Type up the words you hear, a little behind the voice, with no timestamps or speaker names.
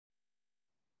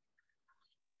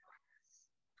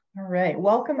All right,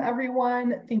 welcome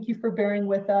everyone. Thank you for bearing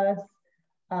with us.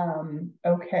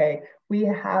 Okay, we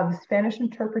have Spanish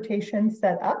interpretation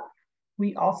set up.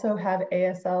 We also have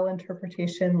ASL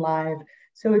interpretation live.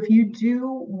 So if you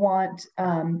do want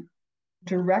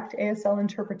direct ASL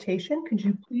interpretation, could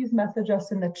you please message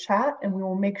us in the chat and we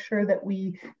will make sure that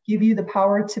we give you the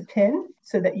power to pin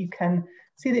so that you can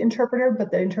see the interpreter,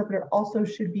 but the interpreter also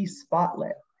should be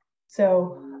spotlit.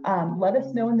 So let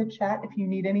us know in the chat if you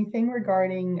need anything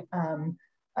regarding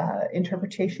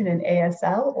interpretation in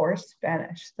ASL or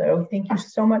Spanish. So thank you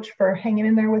so much for hanging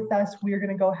in there with us. We are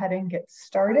going to go ahead and get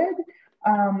started.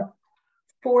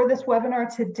 For this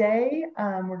webinar today,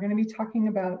 we're going to be talking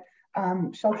about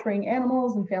sheltering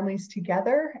animals and families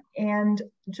together. And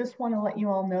just want to let you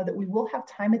all know that we will have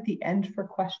time at the end for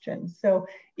questions. So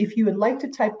if you would like to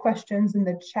type questions in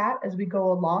the chat as we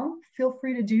go along, feel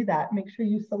free to do that. Make sure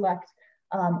you select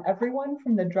everyone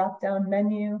from the drop-down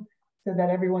menu so that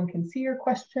everyone can see your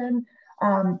question.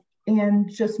 And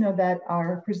just know that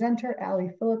our presenter,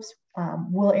 Allie Phillips,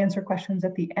 will answer questions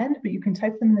at the end, but you can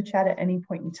type them in the chat at any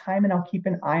point in time and I'll keep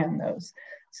an eye on those.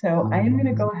 So I am going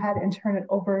to go ahead and turn it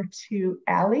over to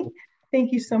Allie.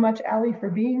 Thank you so much, Allie, for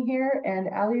being here. And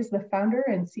Allie is the founder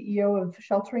and CEO of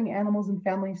Sheltering Animals and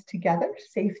Families Together,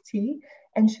 SAF-T,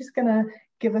 and she's going to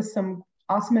give us some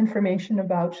awesome information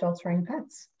about sheltering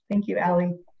pets. Thank you,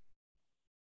 Allie.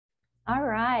 All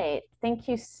right. Thank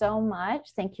you so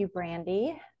much. Thank you,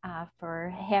 Brandy,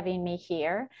 for having me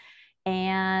here.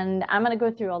 And I'm going to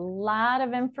go through a lot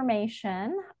of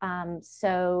information.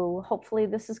 So hopefully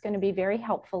this is going to be very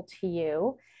helpful to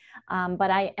you.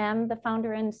 But I am the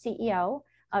founder and CEO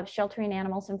of Sheltering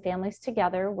Animals and Families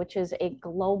Together, which is a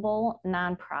global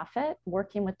nonprofit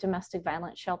working with domestic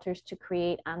violence shelters to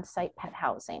create on-site pet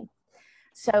housing.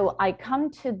 So I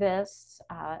come to this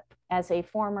as a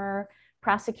former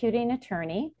prosecuting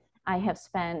attorney. I have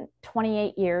spent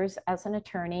 28 years as an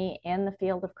attorney in the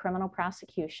field of criminal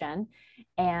prosecution,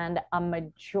 and a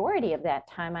majority of that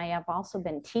time I have also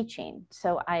been teaching.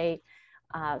 So I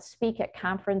speak at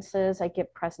conferences, I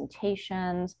give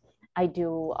presentations, I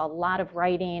do a lot of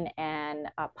writing and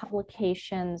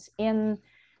publications in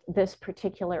this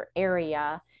particular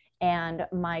area. And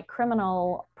my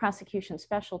criminal prosecution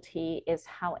specialty is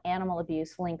how animal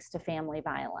abuse links to family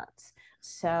violence.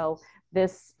 So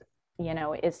this,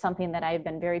 is something that I've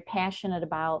been very passionate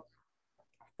about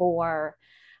for,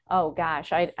 oh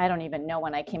gosh, I don't even know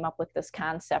when I came up with this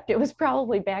concept. It was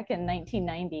probably back in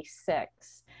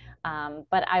 1996.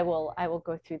 But I will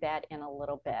go through that in a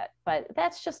little bit. But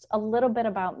that's just a little bit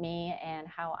about me and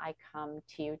how I come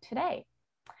to you today.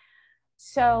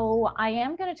 So I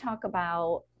am going to talk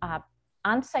about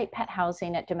on-site pet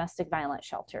housing at domestic violence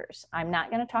shelters. I'm not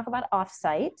going to talk about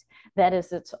off-site. That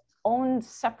is its own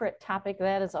separate topic.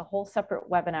 That is a whole separate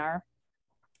webinar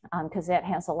because that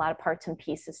has a lot of parts and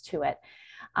pieces to it.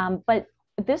 But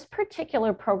this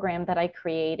particular program that I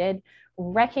created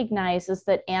recognizes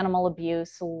that animal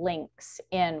abuse links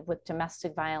in with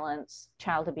domestic violence,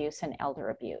 child abuse, and elder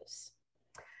abuse.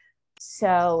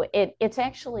 So it's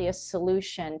actually a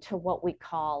solution to what we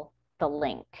call the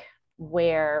link,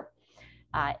 where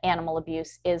animal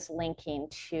abuse is linking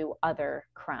to other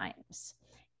crimes.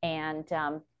 And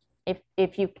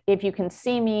if you can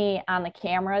see me on the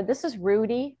camera, this is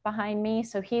Rudy behind me.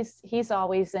 So he's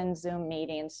always in Zoom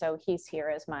meetings. So he's here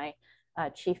as my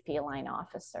chief feline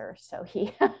officer. So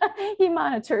he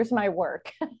monitors my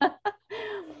work.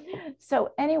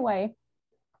 So anyway,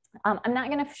 I'm not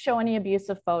going to show any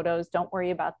abusive photos. Don't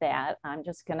worry about that. I'm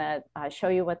just going to show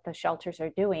you what the shelters are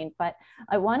doing. But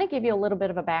I want to give you a little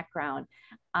bit of a background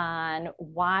on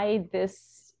why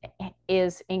this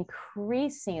is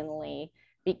increasingly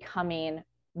becoming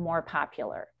more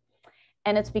popular.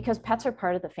 And it's because pets are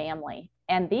part of the family.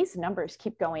 And these numbers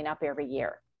keep going up every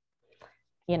year.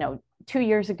 2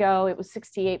 years ago, it was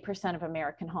 68% of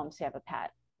American homes have a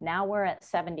pet. Now we're at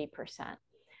 70%.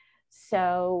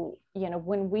 So,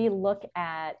 when we look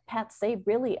at pets, they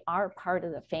really are part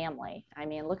of the family. I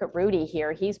mean, look at Rudy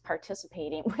here. He's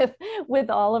participating with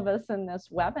all of us in this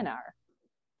webinar.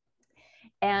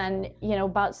 And,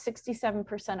 about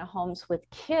 67% of homes with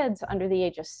kids under the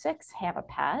age of 6 have a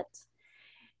pet.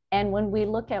 And when we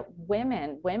look at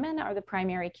women are the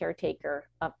primary caretaker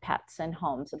of pets in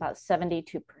homes, about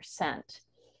 72%.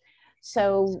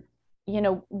 So,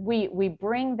 we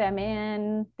bring them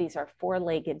in. These are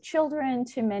four-legged children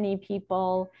to many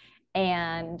people,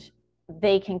 and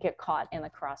they can get caught in the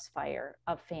crossfire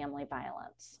of family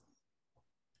violence.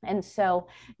 And so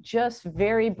just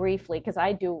very briefly, because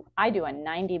I do a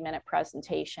 90-minute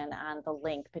presentation on the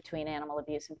link between animal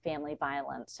abuse and family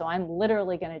violence. So I'm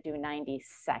literally going to do 90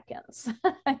 seconds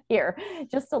here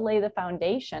just to lay the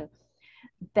foundation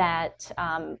that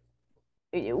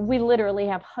we literally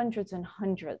have hundreds and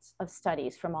hundreds of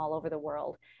studies from all over the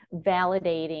world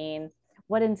validating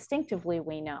what instinctively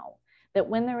we know, that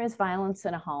when there is violence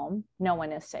in a home, no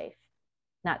one is safe.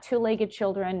 Not two-legged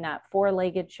children, not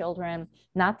four-legged children,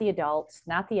 not the adults,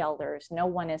 not the elders. No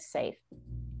one is safe.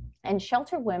 And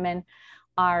shelter women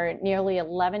are nearly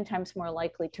 11 times more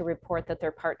likely to report that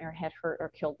their partner had hurt or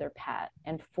killed their pet,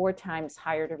 and 4 times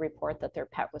higher to report that their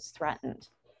pet was threatened.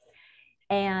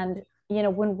 And, you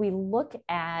know, when we look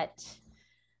at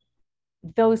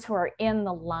those who are in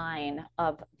the line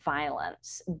of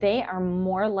violence, they are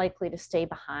more likely to stay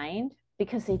behind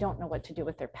because they don't know what to do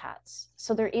with their pets.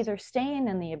 So they're either staying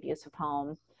in the abusive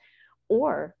home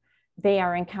or they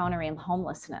are encountering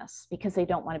homelessness because they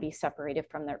don't want to be separated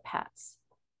from their pets.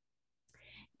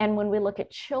 And when we look at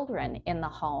children in the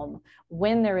home,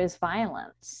 when there is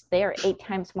violence, they are 8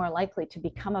 times more likely to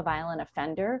become a violent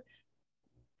offender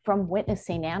from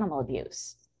witnessing animal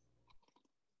abuse.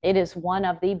 It is one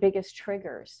of the biggest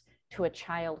triggers to a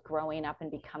child growing up and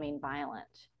becoming violent.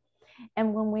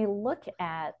 And when we look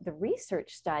at the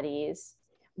research studies,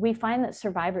 we find that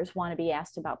survivors want to be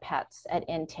asked about pets at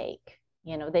intake.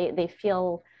 You know, they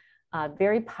feel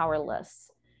very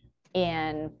powerless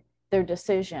in their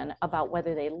decision about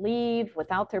whether they leave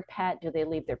without their pet, do they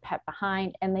leave their pet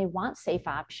behind, and they want safe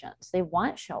options. They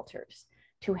want shelters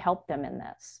to help them in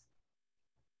this.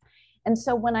 And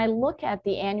so when I look at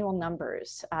the annual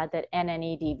numbers that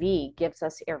NNEDV gives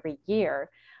us every year,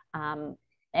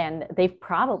 and they've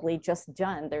probably just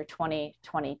done their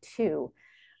 2022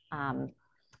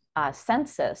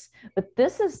 census, but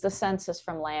this is the census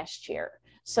from last year.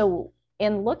 So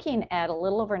in looking at a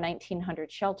little over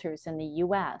 1,900 shelters in the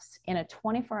US in a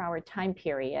 24-hour time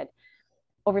period,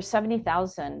 over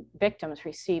 70,000 victims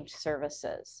received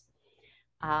services.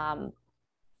 A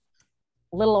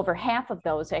little over half of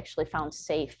those actually found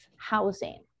safe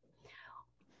housing.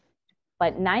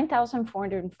 But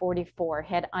 9,444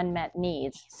 had unmet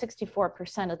needs,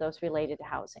 64% of those related to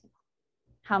housing.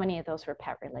 How many of those were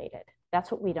pet related? That's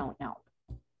what we don't know.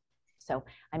 So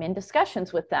I'm in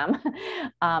discussions with them,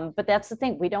 but that's the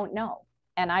thing, we don't know.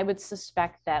 And I would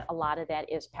suspect that a lot of that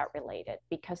is pet related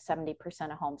because 70%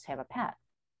 of homes have a pet.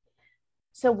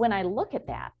 So when I look at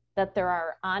that there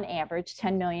are on average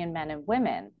 10 million men and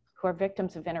women who are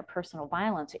victims of interpersonal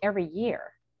violence every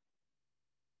year,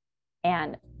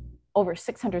 and over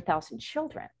 600,000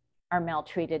 children are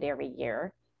maltreated every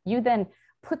year, you then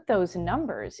put those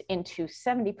numbers into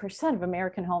 70% of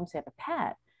American homes have a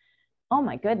pet. Oh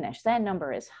my goodness, that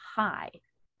number is high.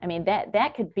 I mean,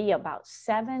 that could be about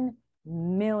 7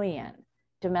 million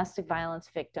domestic violence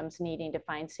victims needing to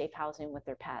find safe housing with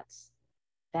their pets.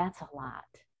 That's a lot.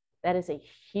 That is a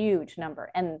huge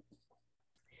number. And,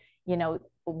 you know,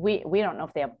 we don't know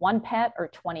if they have 1 pet or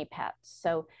 20 pets.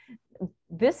 So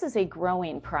this is a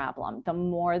growing problem. The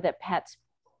more that pets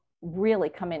really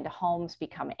come into homes,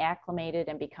 become acclimated,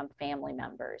 and become family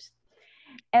members.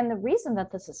 And the reason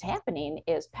that this is happening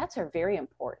is pets are very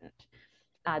important.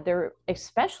 They're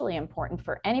especially important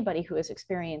for anybody who is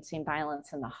experiencing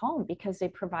violence in the home because they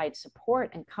provide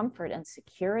support and comfort and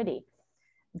security.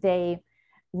 They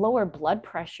lower blood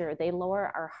pressure, they lower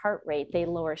our heart rate, they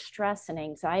lower stress and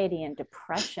anxiety and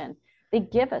depression. They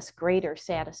give us greater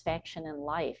satisfaction in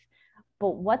life.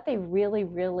 But what they really,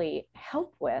 really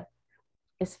help with,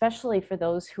 especially for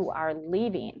those who are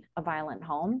leaving a violent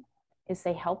home, is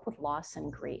they help with loss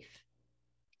and grief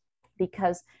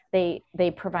because they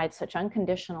provide such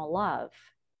unconditional love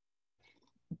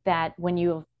that when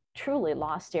you've truly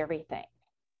lost everything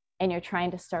and you're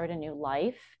trying to start a new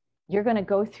life, you're going to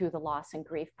go through the loss and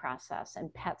grief process,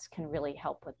 and pets can really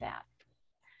help with that.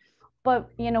 But,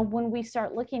 you know, when we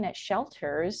start looking at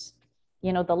shelters,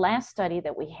 you know, the last study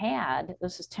that we had,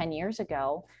 this was 10 years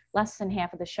ago, less than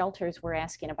half of the shelters were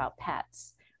asking about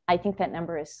pets. I think that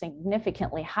number is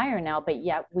significantly higher now, but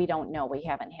yet we don't know. We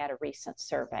haven't had a recent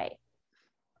survey.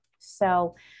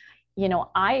 So, you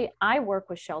know, I work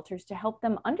with shelters to help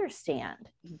them understand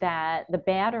that the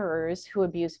batterers who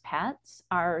abuse pets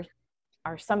are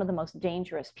some of the most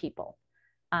dangerous people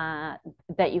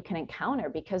that you can encounter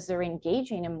because they're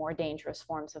engaging in more dangerous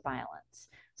forms of violence,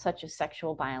 such as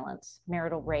sexual violence,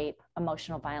 marital rape,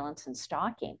 emotional violence, and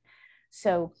stalking.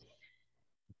 So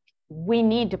we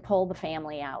need to pull the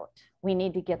family out. We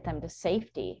need to get them to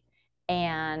safety.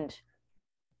 And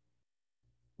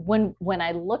when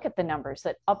I look at the numbers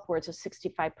that upwards of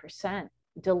 65%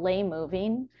 delay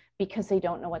moving because they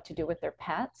don't know what to do with their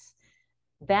pets,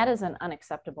 that is an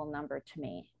unacceptable number to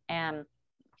me. And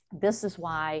this is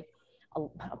why a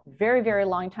very, very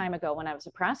long time ago when I was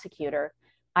a prosecutor,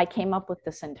 I came up with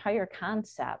this entire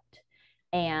concept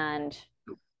and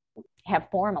have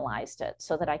formalized it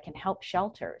so that I can help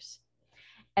shelters.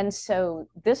 And so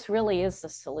this really is the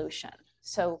solution.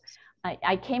 So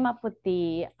I came up with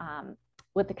the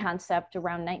concept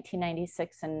around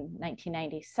 1996 and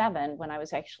 1997 when I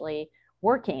was actually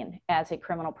working as a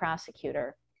criminal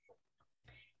prosecutor.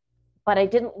 But I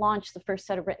didn't launch the first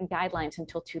set of written guidelines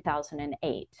until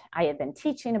 2008. I had been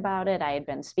teaching about it. I had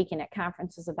been speaking at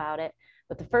conferences about it,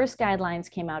 but the first guidelines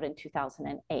came out in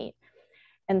 2008.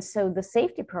 And so the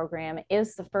SAF-T program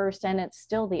is the first, and it's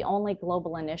still the only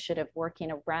global initiative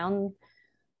working around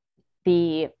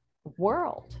the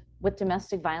world with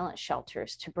domestic violence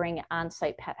shelters to bring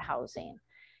on-site pet housing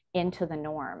into the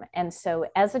norm. And so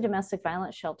as a domestic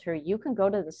violence shelter, you can go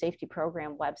to the SAF-T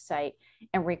program website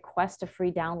and request a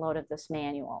free download of this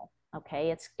manual.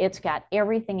 Okay, it's got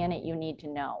everything in it you need to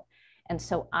know. And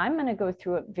so I'm going to go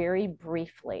through it very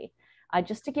briefly,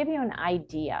 just to give you an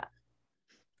idea.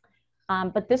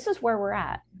 But this is where we're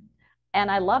at.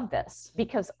 And I love this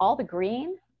because all the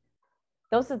green,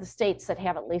 those are the states that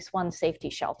have at least one SAF-T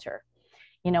shelter.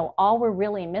 You know, all we're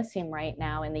really missing right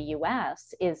now in the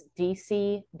US is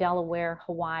DC, Delaware,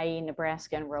 Hawaii,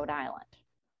 Nebraska, and Rhode Island.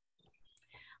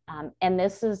 And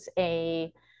this is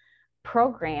a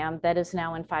program that is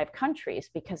now in 5 countries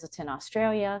because it's in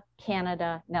Australia,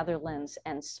 Canada, Netherlands,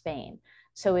 and Spain.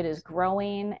 So it is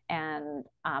growing, and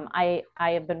I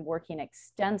have been working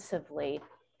extensively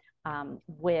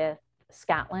with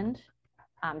Scotland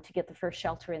to get the first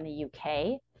shelter in the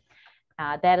UK.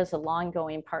 That is a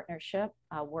long-going partnership,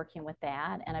 working with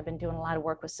that. And I've been doing a lot of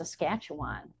work with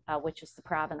Saskatchewan, which is the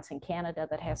province in Canada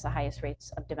that has the highest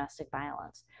rates of domestic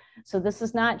violence. So this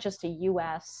is not just a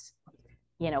US,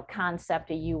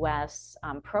 concept, a US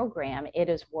program. It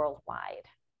is worldwide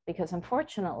because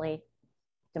unfortunately,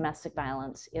 domestic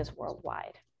violence is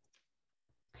worldwide.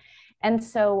 And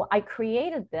so I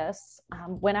created this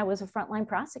when I was a frontline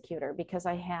prosecutor because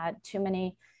I had too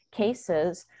many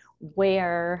cases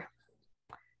where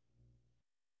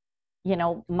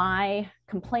my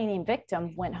complaining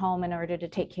victim went home in order to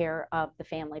take care of the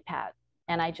family pet.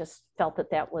 And I just felt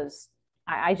that was,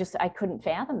 I couldn't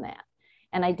fathom that.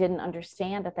 And I didn't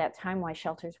understand at that time why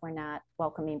shelters were not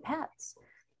welcoming pets.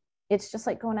 It's just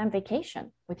like going on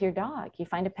vacation with your dog. You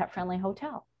find a pet-friendly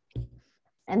hotel.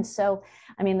 And so,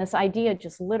 this idea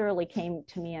just literally came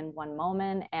to me in one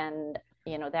moment. And,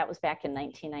 that was back in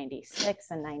 1996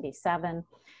 and 97.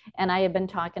 And I have been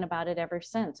talking about it ever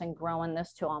since and growing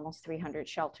this to almost 300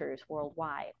 shelters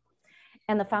worldwide.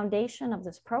 And the foundation of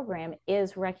this program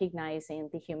is recognizing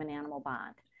the human-animal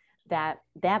bond.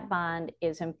 That bond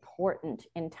is important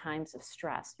in times of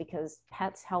stress because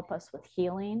pets help us with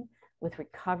healing, with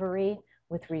recovery,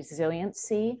 with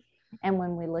resiliency. And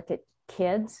when we look at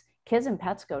kids and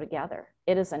pets go together.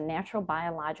 It is a natural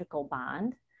biological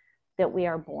bond that we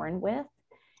are born with.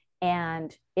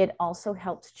 And it also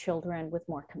helps children with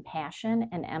more compassion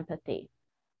and empathy.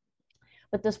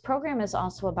 But this program is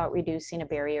also about reducing a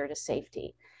barrier to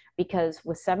safety because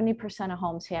with 70% of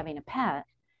homes having a pet,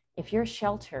 if your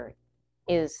shelter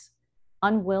is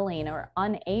unwilling or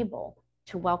unable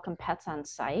to welcome pets on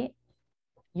site,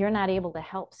 you're not able to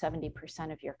help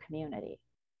 70% of your community.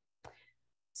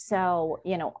 So,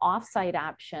 off-site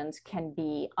options can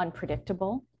be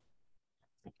unpredictable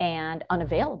and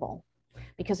unavailable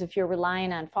because if you're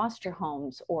relying on foster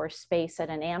homes or space at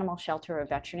an animal shelter or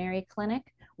veterinary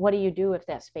clinic, what do you do if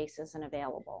that space isn't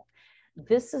available?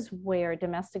 This is where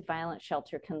domestic violence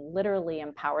shelter can literally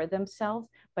empower themselves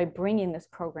by bringing this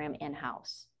program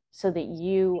in-house so that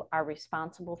you are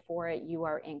responsible for it, you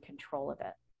are in control of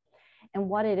it. And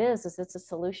what it is it's a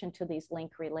solution to these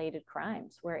link-related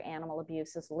crimes where animal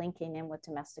abuse is linking in with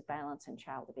domestic violence and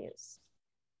child abuse.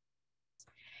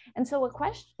 And so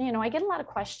I get a lot of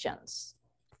questions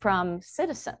from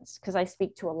citizens because I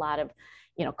speak to a lot of,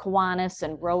 Kiwanis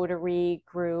and Rotary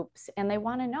groups, and they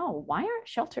want to know, why aren't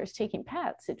shelters taking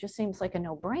pets? It just seems like a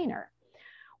no-brainer.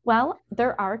 Well,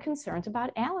 there are concerns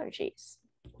about allergies.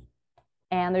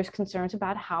 And there's concerns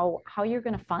about how you're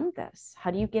going to fund this.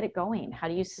 How do you get it going? How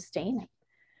do you sustain it?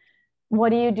 What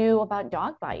do you do about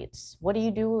dog bites? What do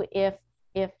you do if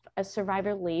a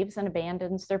survivor leaves and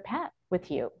abandons their pet with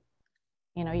you?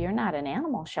 You're not an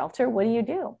animal shelter. What do you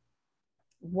do?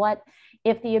 What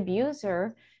if the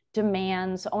abuser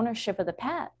demands ownership of the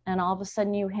pet and all of a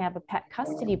sudden you have a pet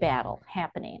custody battle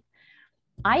happening?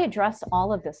 I address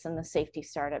all of this in the SAF-T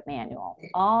Startup Manual.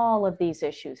 All of these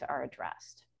issues are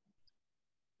addressed.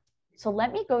 So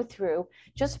let me go through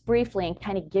just briefly and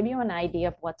kind of give you an idea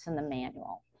of what's in the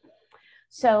manual.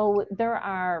 So there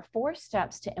are 4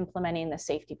 steps to implementing the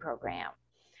safety program.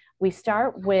 We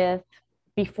start with,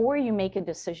 before you make a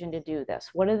decision to do this,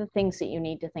 what are the things that you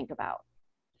need to think about?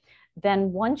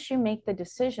 Then once you make the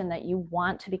decision that you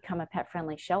want to become a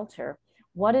pet-friendly shelter,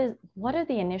 what are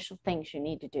the initial things you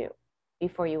need to do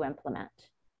before you implement?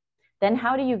 Then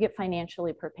how do you get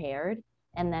financially prepared?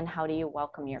 And then how do you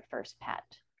welcome your first pet?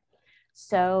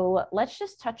 So let's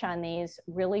just touch on these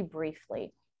really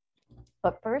briefly.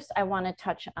 But first, I want to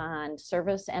touch on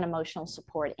service and emotional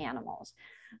support animals.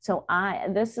 So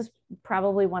this is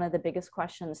probably one of the biggest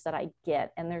questions that I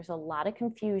get, and there's a lot of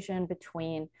confusion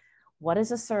between what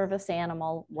is a service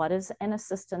animal, what is an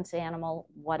assistance animal,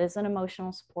 what is an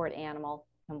emotional support animal,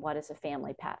 and what is a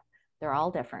family pet. They're all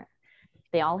different.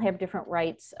 They all have different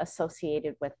rights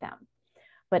associated with them.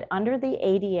 But under the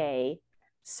ADA,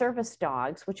 service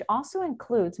dogs, which also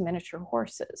includes miniature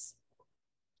horses,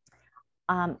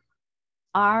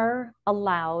 are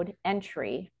allowed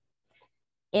entry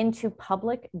into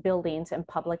public buildings and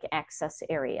public access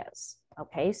areas.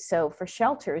 Okay, so for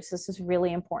shelters, this is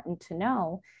really important to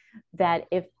know that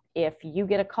if you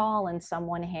get a call and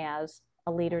someone has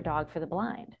a leader dog for the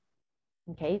blind,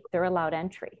 okay, they're allowed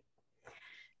entry.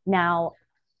 Now,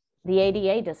 the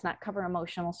ADA does not cover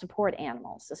emotional support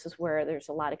animals. This is where there's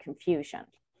a lot of confusion.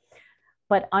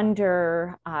 But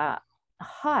under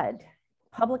HUD,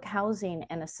 public housing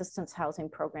and assistance housing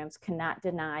programs cannot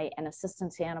deny an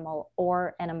assistance animal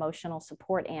or an emotional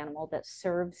support animal that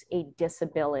serves a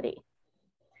disability.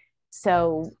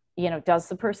 So, does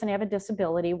the person have a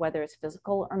disability, whether it's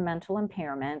physical or mental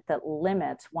impairment, that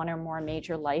limits one or more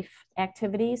major life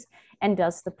activities? And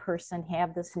does the person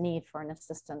have this need for an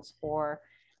assistance or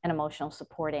an emotional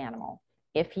support animal?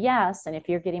 If yes, and if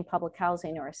you're getting public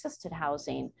housing or assisted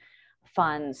housing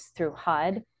funds through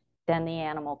HUD, then the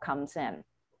animal comes in.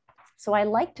 So I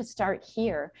like to start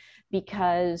here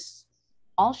because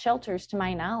all shelters, to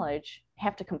my knowledge,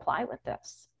 have to comply with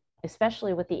this,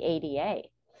 especially with the ADA.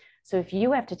 So if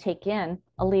you have to take in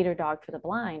a leader dog for the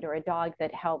blind or a dog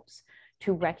that helps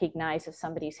to recognize if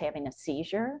somebody's having a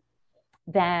seizure,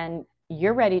 then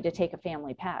you're ready to take a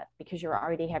family pet because you're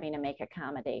already having to make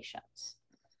accommodations.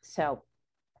 So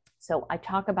I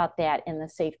talk about that in the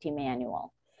safety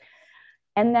manual.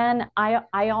 And then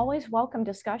I always welcome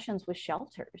discussions with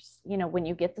shelters. When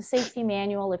you get the safety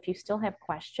manual, if you still have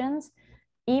questions,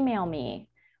 email me.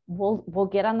 We'll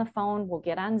get on the phone, we'll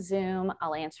get on Zoom.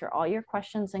 I'll answer all your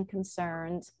questions and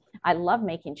concerns. I love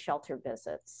making shelter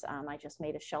visits. I just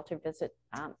made a shelter visit.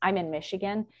 I'm in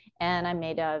Michigan, and I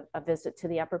made a visit to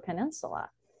the Upper Peninsula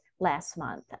last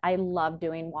month. I love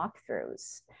doing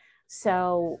walkthroughs.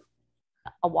 So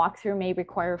a walkthrough may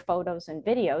require photos and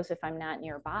videos if I'm not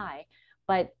nearby,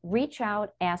 but reach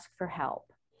out, ask for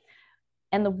help.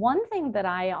 And the one thing that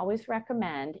I always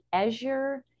recommend as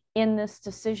you're in this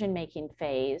decision-making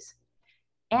phase,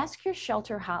 ask your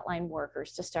shelter hotline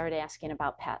workers to start asking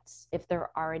about pets if they're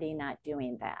already not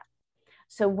doing that.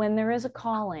 So when there is a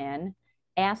call in,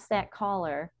 ask that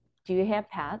caller, do you have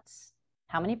pets?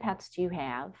 How many pets do you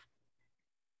have?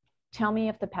 Tell me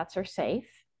if the pets are safe.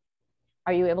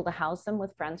 Are you able to house them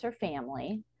with friends or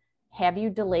family? Have you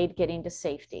delayed getting to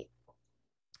safety?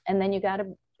 And then you got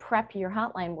to prep your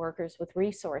hotline workers with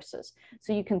resources.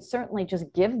 So you can certainly just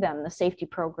give them the safety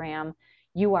program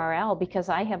URL, because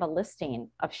I have a listing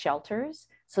of shelters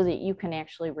so that you can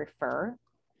actually refer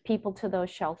people to those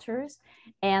shelters.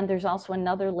 And there's also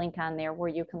another link on there where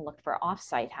you can look for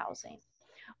offsite housing.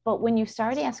 But when you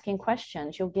start asking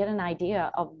questions, you'll get an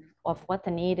idea of what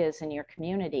the need is in your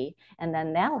community. And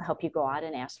then that'll help you go out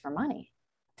and ask for money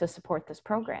to support this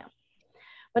program.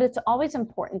 But it's always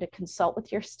important to consult with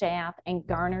your staff and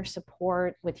garner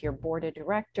support with your board of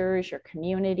directors, your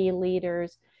community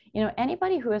leaders,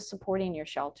 anybody who is supporting your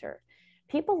shelter.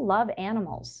 People love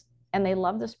animals and they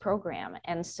love this program.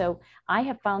 And so I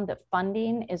have found that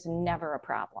funding is never a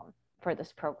problem for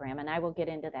this program, and I will get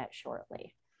into that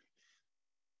shortly.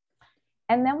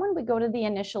 And then when we go to the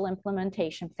initial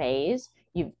implementation phase,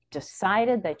 you've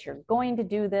decided that you're going to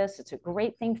do this. It's a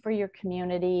great thing for your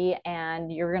community,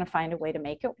 and you're going to find a way to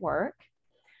make it work.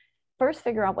 First,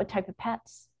 figure out what type of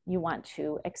pets you want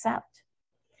to accept.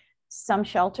 Some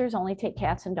shelters only take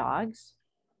cats and dogs,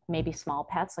 maybe small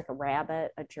pets like a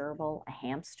rabbit, a gerbil, a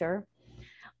hamster.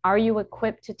 Are you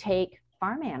equipped to take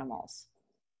farm animals?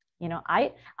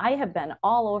 I have been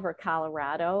all over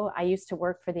Colorado. I used to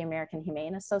work for the American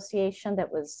Humane Association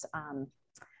that was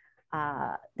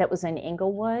in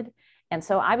Inglewood. And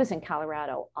so I was in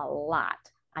Colorado a lot.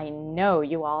 I know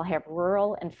you all have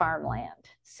rural and farmland.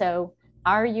 So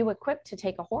Are you equipped to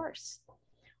take a horse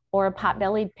or a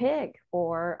pot-bellied pig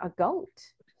or a goat?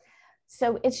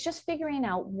 So it's just figuring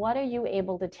out what are you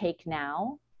able to take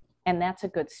now, and that's a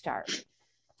good start.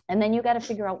 And then you got to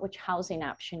figure out which housing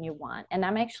option you want. And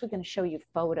I'm actually going to show you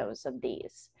photos of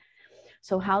these.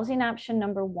 So housing option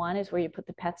number 1 is where you put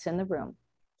the pets in the room,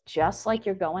 just like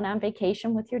you're going on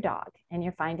vacation with your dog and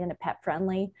you're finding a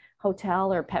pet-friendly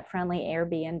hotel or pet-friendly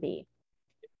Airbnb.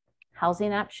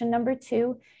 Housing option number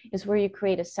 2 is where you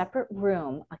create a separate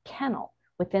room, a kennel,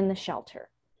 within the shelter,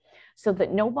 so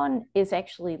that no one is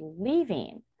actually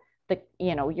leaving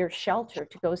your shelter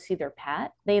to go see their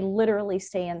pet. They literally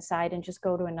stay inside and just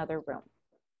go to another room.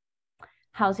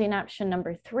 Housing option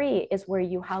number 3 is where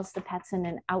you house the pets in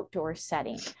an outdoor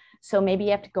setting. So maybe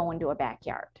you have to go into a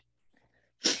backyard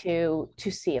to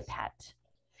see a pet.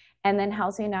 And then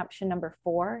housing option number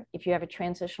 4, if you have a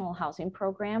transitional housing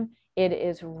program, it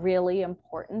is really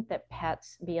important that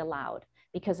pets be allowed,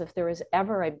 because if there is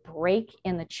ever a break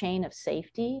in the chain of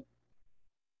safety,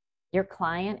 your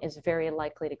client is very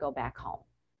likely to go back home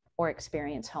or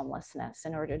experience homelessness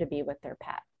in order to be with their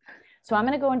pet. So I'm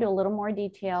going to go into a little more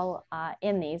detail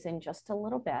in these in just a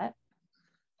little bit.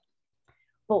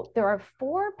 But there are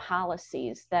 4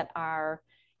 policies that are,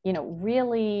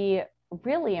 really,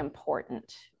 really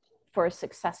important for a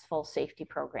successful safety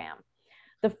program.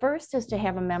 The first is to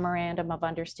have a memorandum of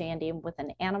understanding with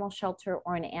an animal shelter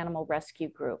or an animal rescue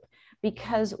group.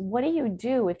 Because what do you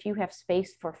do if you have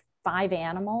space for 5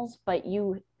 animals, but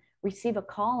you receive a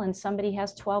call and somebody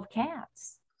has 12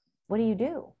 cats? What do you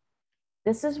do?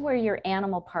 This is where your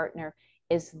animal partner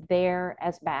is there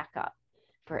as backup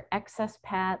for excess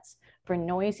pets, for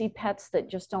noisy pets that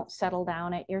just don't settle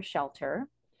down at your shelter,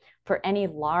 for any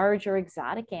large or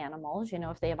exotic animals,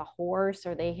 if they have a horse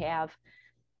or they have,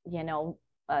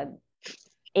 a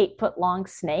 8-foot long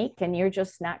snake and you're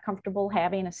just not comfortable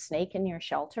having a snake in your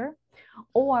shelter,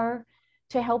 or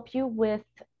to help you with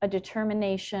a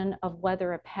determination of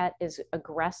whether a pet is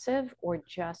aggressive or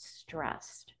just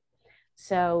stressed.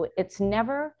 So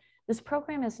this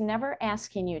program is never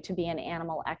asking you to be an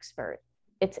animal expert.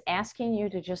 It's asking you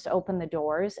to just open the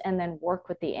doors and then work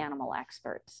with the animal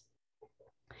experts.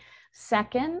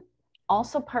 Second,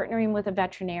 also partnering with a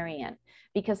veterinarian,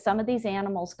 because some of these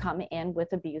animals come in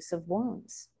with abusive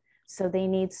wounds. So they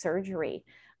need surgery.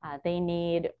 They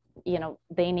need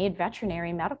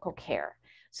veterinary medical care.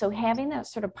 So having that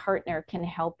sort of partner can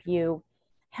help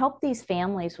these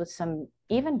families with some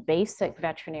even basic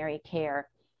veterinary care.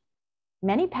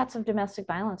 Many pets of domestic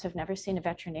violence have never seen a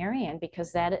veterinarian,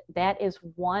 because that is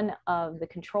one of the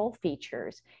control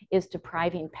features, is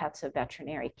depriving pets of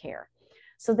veterinary care.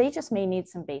 So they just may need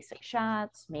some basic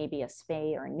shots, maybe a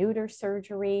spay or neuter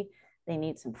surgery. They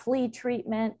need some flea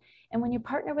treatment. And when you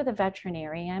partner with a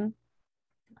veterinarian,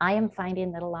 I am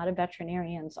finding that a lot of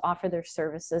veterinarians offer their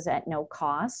services at no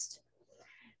cost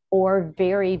or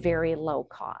very, very low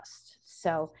cost.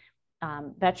 So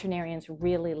veterinarians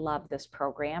really love this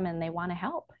program and they want to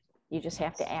help. You just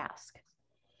have to ask.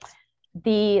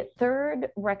 The third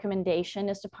recommendation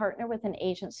is to partner with an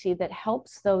agency that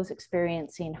helps those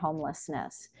experiencing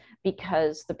homelessness,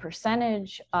 because the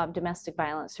percentage of domestic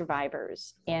violence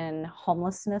survivors in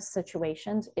homelessness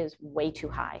situations is way too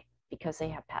high because they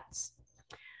have pets.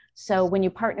 So when you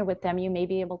partner with them, you may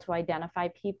be able to identify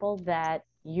people that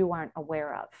you aren't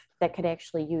aware of that could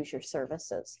actually use your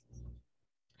services.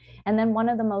 And then one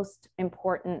of the most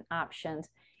important options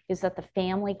is that the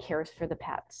family cares for the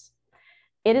pets.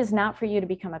 It is not for you to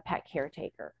become a pet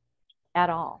caretaker at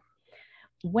all.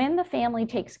 When the family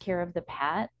takes care of the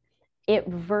pet, it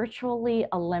virtually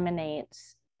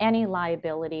eliminates any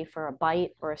liability for a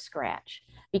bite or a scratch,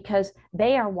 because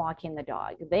they are walking the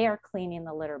dog, they are cleaning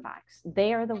the litter box,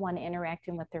 they are the one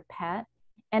interacting with their pet.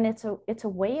 And it's a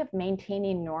way of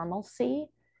maintaining normalcy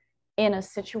in a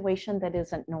situation that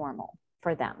isn't normal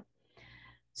for them.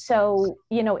 So,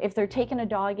 if they're taking a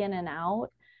dog in and out,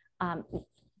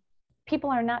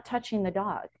 people are not touching the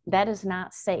dog. That is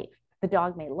not safe. The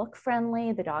dog may look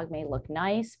friendly, the dog may look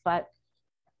nice, but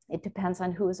it depends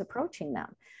on who is approaching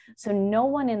them. So no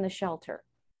one in the shelter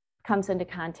comes into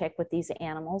contact with these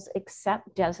animals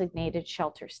except designated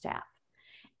shelter staff.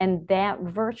 And that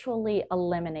virtually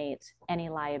eliminates any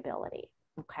liability,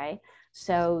 okay?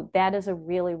 So that is a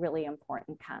really, really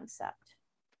important concept.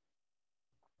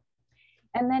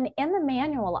 And then in the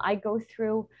manual, I go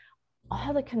through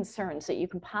all the concerns that you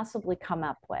can possibly come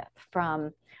up with,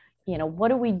 from, what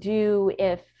do we do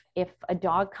if a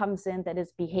dog comes in that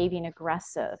is behaving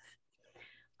aggressive?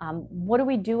 What do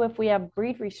we do if we have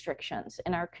breed restrictions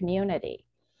in our community?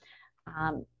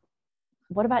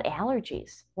 What about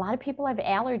allergies? A lot of people have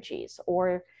allergies,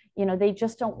 or, You know, they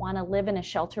just don't want to live in a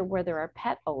shelter where there are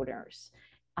pet owners,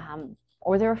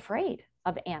 or they're afraid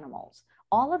of animals.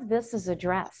 All of this is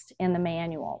addressed in the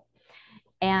manual.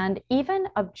 And even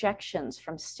objections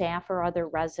from staff or other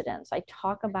residents, I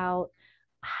talk about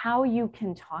how you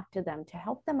can talk to them to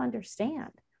help them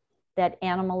understand that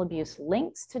animal abuse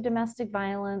links to domestic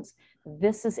violence.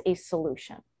 This is a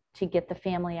solution to get the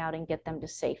family out and get them to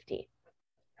safety.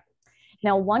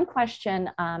 Now, one question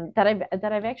that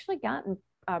I've actually gotten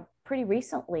pretty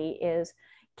recently is,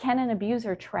 can an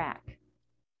abuser track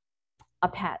a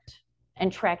pet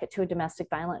and track it to a domestic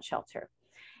violence shelter?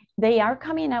 They are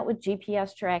coming out with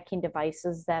GPS tracking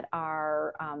devices that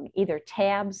are either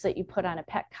tabs that you put on a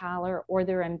pet collar, or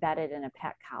they're embedded in a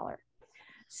pet collar.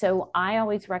 So I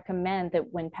always recommend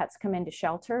that when pets come into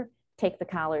shelter, take the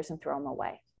collars and throw them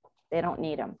away. They don't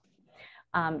need them.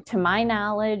 To my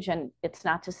knowledge, and it's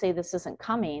not to say this isn't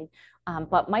coming,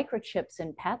 but microchips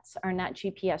in pets are not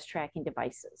GPS tracking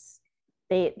devices.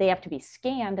 They have to be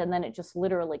scanned, and then it just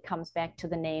literally comes back to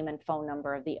the name and phone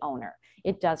number of the owner.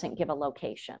 It doesn't give a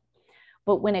location.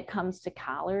 But when it comes to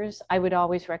collars, I would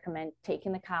always recommend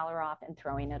taking the collar off and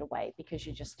throwing it away, because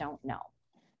you just don't know.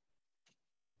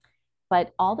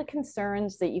 But all the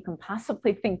concerns that you can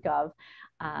possibly think of,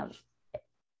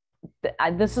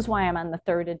 this is why I'm on the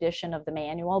 3rd edition of the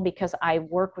manual, because I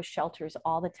work with shelters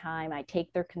all the time. I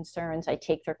take their concerns, I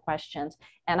take their questions,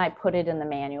 and I put it in the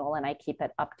manual, and I keep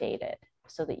it updated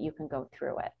so that you can go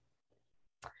through it.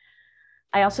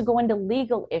 I also go into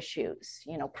legal issues,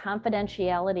 you know,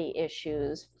 confidentiality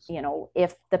issues, you know,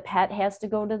 if the pet has to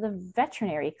go to the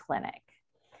veterinary clinic,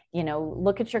 you know,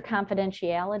 look at your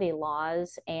confidentiality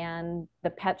laws, and the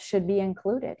pet should be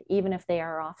included, even if they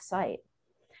are off-site.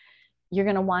 You're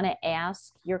going to want to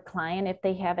ask your client if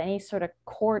they have any sort of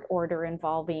court order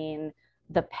involving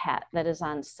the pet that is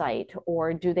on site,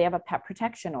 or do they have a pet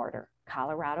protection order?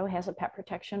 Colorado has a pet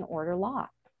protection order law.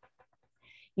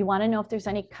 You want to know if there's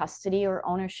any custody or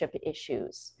ownership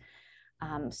issues.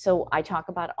 So I talk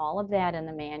about all of that in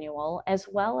the manual, as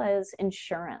well as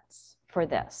insurance for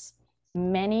this.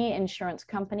 Many insurance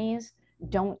companies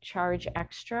don't charge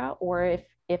extra, or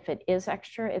if it is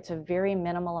extra, it's a very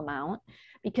minimal amount.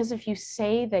 Because if you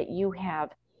say that you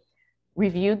have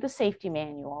reviewed the safety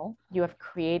manual, you have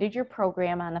created your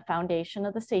program on the foundation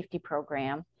of the safety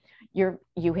program,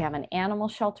 you have an animal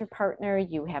shelter partner,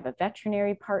 you have a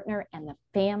veterinary partner, and the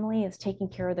family is taking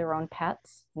care of their own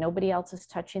pets, nobody else is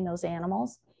touching those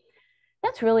animals,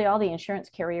 that's really all the insurance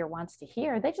carrier wants to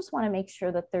hear. They just want to make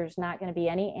sure that there's not going to be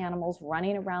any animals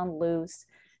running around loose,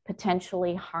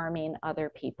 potentially harming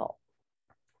other people.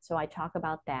 So I talk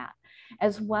about that,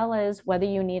 as well as whether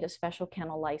you need a special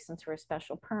kennel license or a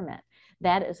special permit.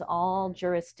 That is all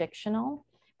jurisdictional,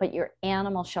 but your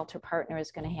animal shelter partner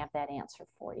is going to have that answer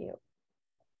for you.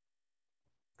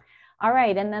 All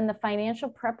right, and then the financial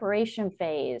preparation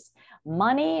phase.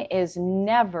 Money is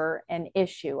never an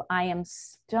issue. I am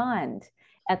stunned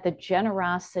at the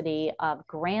generosity of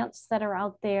grants that are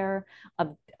out there,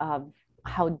 of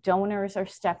how donors are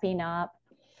stepping up.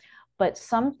 But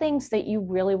some things that you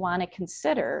really want to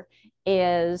consider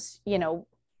is, you know,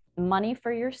 money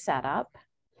for your setup.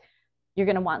 You're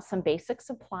going to want some basic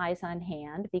supplies on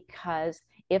hand, because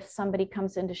if somebody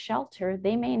comes into shelter,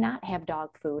 they may not have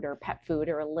dog food or pet food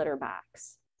or a litter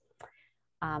box.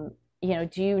 You know,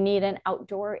 do you need an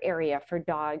outdoor area for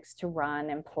dogs to run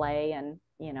and play and,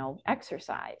 you know,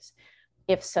 exercise?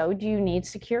 If so, do you need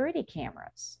security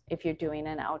cameras? If you're doing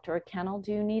an outdoor kennel,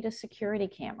 do you need a security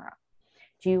camera?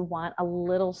 Do you want a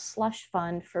little slush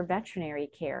fund for veterinary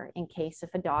care in case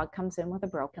if a dog comes in with a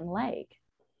broken leg?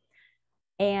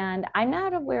 And I'm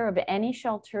not aware of any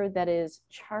shelter that is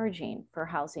charging for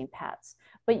housing pets,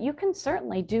 but you can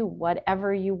certainly do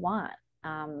whatever you want,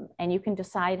 and you can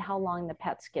decide how long the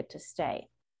pets get to stay.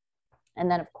 And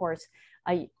then, of course,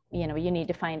 you know, you need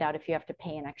to find out if you have to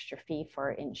pay an extra fee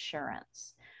for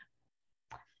insurance.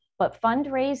 But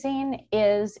fundraising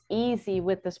is easy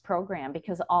with this program,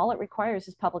 because all it requires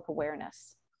is public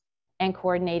awareness and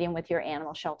coordinating with your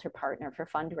animal shelter partner for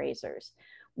fundraisers.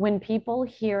 When people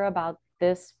hear about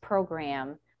this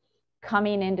program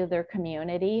coming into their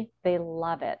community, they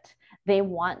love it. They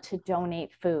want to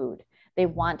donate food. They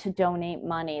want to donate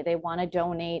money. They want to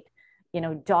donate, you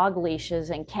know, dog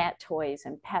leashes and cat toys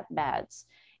and pet beds.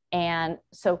 And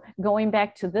so going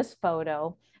back to this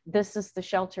photo, this is the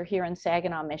shelter here in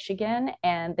Saginaw, Michigan,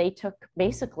 and they took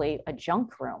basically a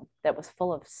junk room that was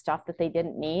full of stuff that they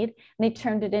didn't need, and they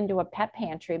turned it into a pet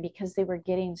pantry because they were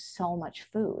getting so much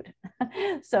food.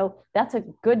 So that's a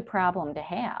good problem to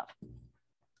have.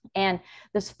 And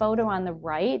this photo on the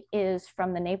right is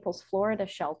from the Naples, Florida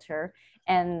shelter,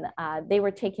 And they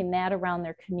were taking that around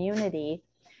their community.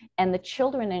 And the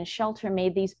children in shelter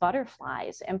made these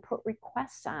butterflies and put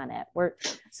requests on it,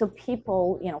 so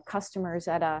people, customers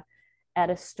at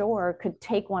a store could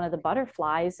take one of the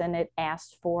butterflies and it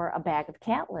asked for a bag of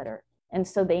cat litter. And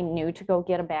so they knew to go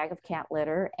get a bag of cat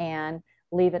litter and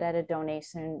leave it at a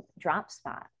donation drop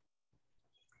spot.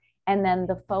 And then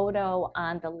the photo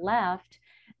on the left,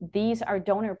 these are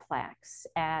donor plaques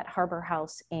at Harbor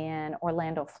House in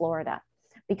Orlando, Florida,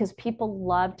 because people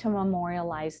love to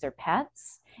memorialize their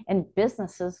pets and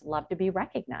businesses love to be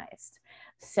recognized.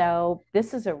 So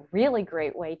this is a really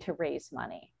great way to raise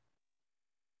money.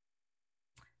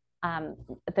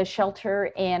 The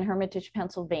shelter in Hermitage,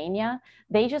 Pennsylvania,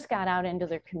 they just got out into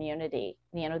their community.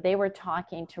 They were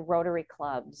talking to Rotary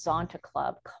Club, Zonta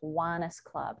Club, Kiwanis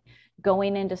Club,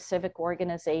 going into civic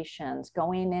organizations,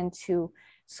 going into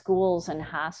schools and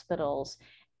hospitals,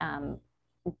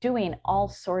 doing all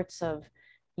sorts of,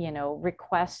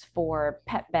 requests for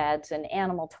pet beds and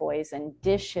animal toys and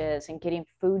dishes and getting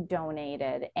food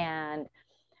donated.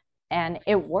 And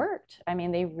it worked. I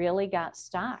mean, they really got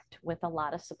stocked with a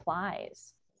lot of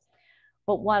supplies.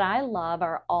 But what I love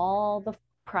are all the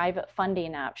private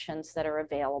funding options that are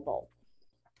available.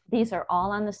 These are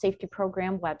all on the SAF-T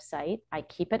Program website. I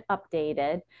keep it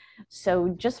updated.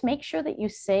 So just make sure that you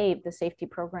save the SAF-T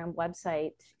Program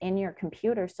website in your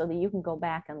computer so that you can go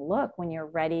back and look when you're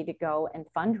ready to go and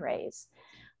fundraise,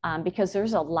 because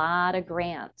there's a lot of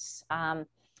grants.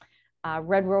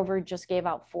 Red Rover just gave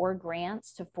out 4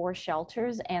 grants to 4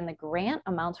 shelters, and the grant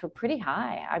amounts were pretty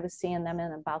high. I was seeing them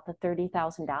in about the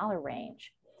 $30,000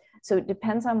 range. So it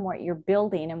depends on what you're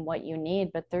building and what you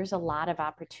need, but there's a lot of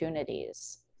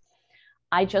opportunities.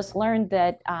 I just learned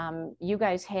that you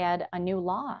guys had a new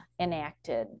law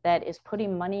enacted that is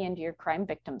putting money into your crime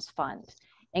victims fund,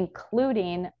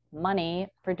 including money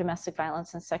for domestic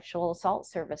violence and sexual assault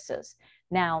services.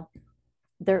 Now,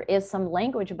 there is some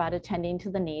language about attending to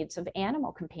the needs of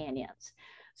animal companions.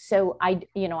 So I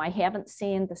haven't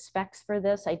seen the specs for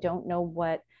this. I don't know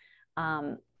what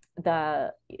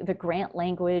the grant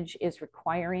language is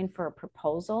requiring for a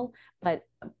proposal, but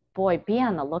boy, be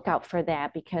on the lookout for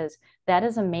that, because that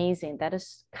is amazing. That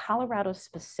is Colorado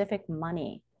specific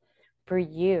money for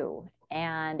you.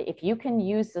 And if you can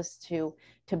use this to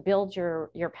build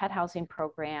your pet housing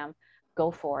program,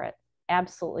 go for it.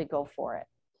 Absolutely go for it.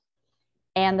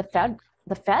 And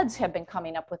the feds have been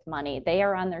coming up with money. They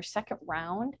are on their second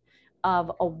round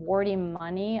of awarding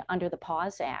money under the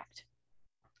PAWS Act.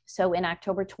 So in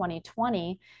October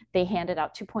 2020, they handed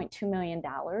out $2.2 million,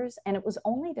 and it was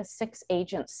only to 6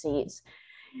 agencies.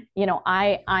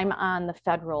 I'm on the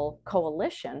federal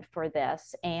coalition for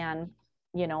this, and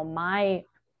my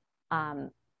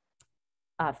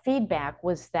feedback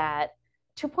was that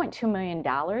 $2.2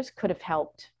 million could have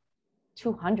helped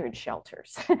 200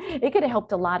 shelters. It could have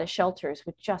helped a lot of shelters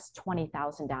with just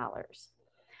 $20,000.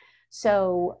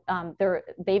 So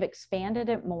they've expanded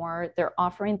it more. They're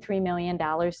offering $3 million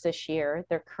this year.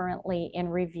 They're currently in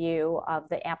review of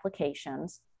the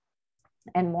applications,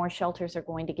 and more shelters are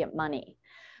going to get money.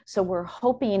 So we're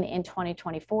hoping in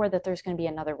 2024 that there's going to be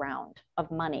another round of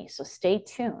money. So stay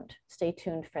tuned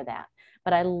for that.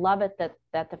 But I love it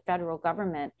that the federal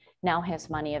government now has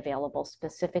money available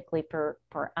specifically for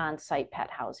on-site pet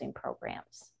housing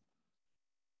programs.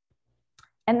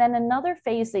 And then another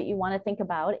phase that you want to think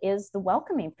about is the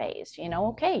welcoming phase.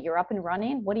 Okay, you're up and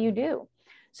running. What do you do?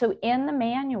 So in the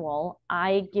manual,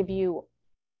 I give you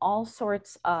all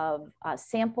sorts of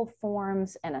sample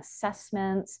forms and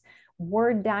assessments,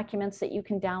 Word documents that you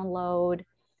can download.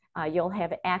 You'll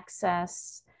have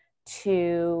access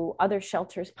to other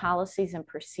shelters' policies and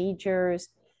procedures.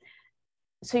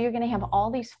 So you're going to have all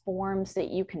these forms that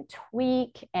you can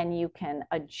tweak and you can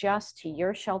adjust to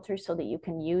your shelter so that you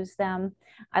can use them.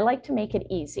 I like to make it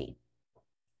easy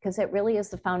because it really is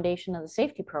the foundation of the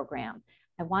SAF-T program.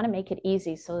 I want to make it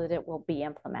easy so that it will be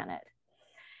implemented.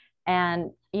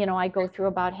 And, I go through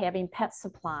about having pet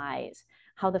supplies,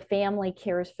 how the family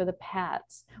cares for the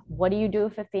pets. What do you do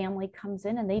if a family comes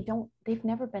in and they've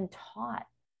never been taught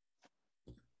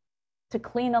to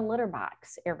clean a litter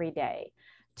box every day,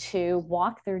 to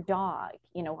walk their dog?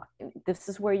 This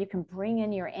is where you can bring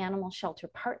in your animal shelter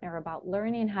partner about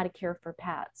learning how to care for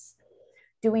pets,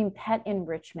 doing pet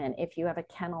enrichment if you have a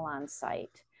kennel on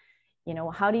site.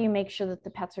 How do you make sure that the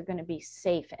pets are going to be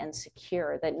safe and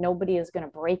secure, that nobody is going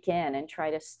to break in and try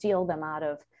to steal them out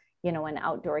of, an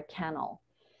outdoor kennel?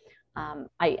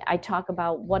 I talk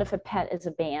about what if a pet is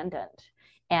abandoned,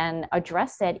 and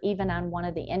address that even on one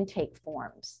of the intake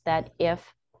forms, that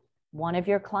if one of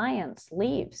your clients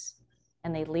leaves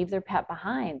and they leave their pet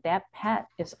behind, that pet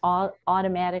is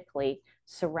automatically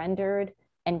surrendered,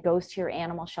 and goes to your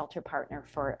animal shelter partner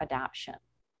for adoption.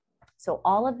 So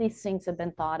all of these things have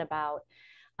been thought about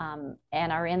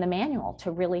and are in the manual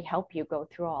to really help you go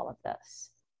through all of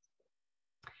this.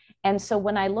 And so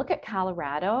when I look at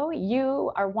Colorado,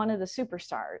 you are one of the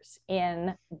superstars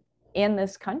in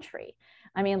this country.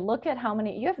 I mean, look at how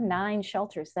many, you have 9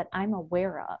 shelters that I'm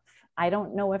aware of. I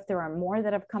don't know if there are more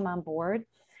that have come on board,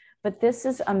 but this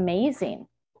is amazing.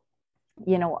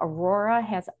 You know, Aurora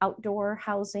has outdoor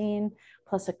housing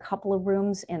plus a couple of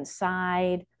rooms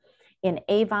inside. In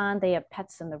Avon, they have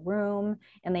pets in the room.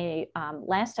 And they,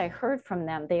 last I heard from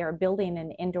them, they are building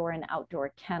an indoor and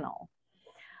outdoor kennel.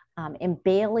 In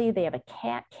Bailey, they have a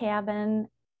cat cabin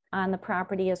on the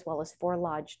property, as well as 4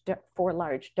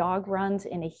 large dog runs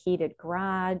in a heated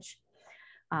garage.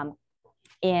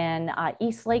 In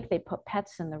East Lake, they put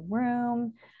pets in the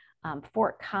room.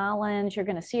 Fort Collins, you're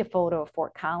going to see a photo of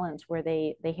Fort Collins where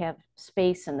they have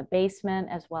space in the basement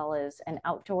as well as an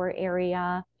outdoor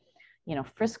area. You know,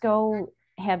 Frisco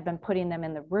have been putting them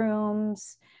in the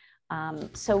rooms.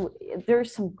 So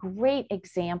there's some great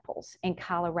examples in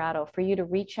Colorado for you to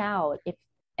reach out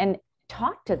and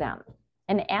talk to them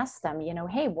and ask them, you know,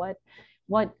 hey, what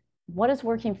is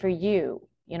working for you?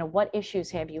 You know, what issues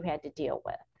have you had to deal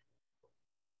with?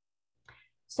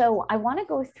 So I want to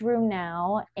go through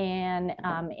now and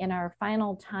in our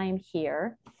final time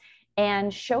here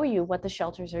and show you what the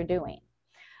shelters are doing.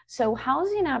 So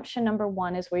housing option number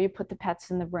 1 is where you put the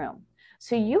pets in the room.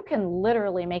 So you can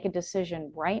literally make a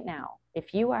decision right now.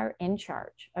 If you are in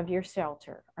charge of your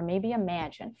shelter, or maybe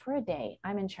imagine for a day,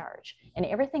 I'm in charge and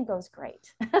everything goes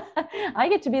great. I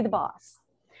get to be the boss.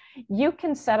 You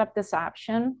can set up this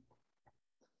option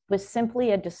with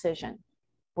simply a decision.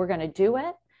 We're going to do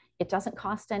it. It doesn't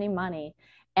cost any money,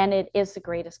 and it is the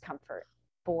greatest comfort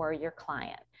for your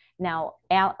client. Now,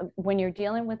 when you're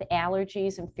dealing with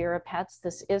allergies and fear of pets,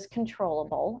 this is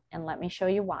controllable, and let me show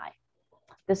you why.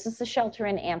 This is the shelter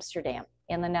in Amsterdam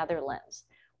in the Netherlands.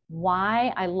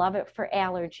 Why I love it for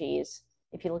allergies,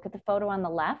 if you look at the photo on the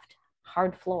left,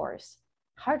 hard floors.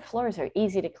 Hard floors are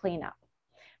easy to clean up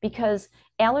because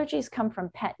allergies come from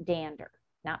pet dander,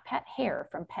 not pet hair,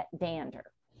 from pet dander.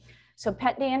 So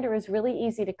pet dander is really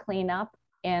easy to clean up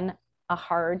in a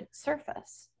hard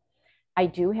surface. I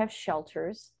do have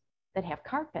shelters that have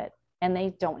carpet and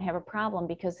they don't have a problem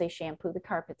because they shampoo the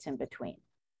carpets in between.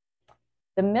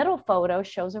 The middle photo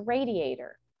shows a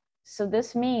radiator. So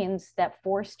this means that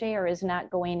forced air is not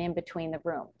going in between the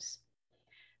rooms.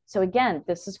 So again,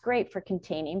 this is great for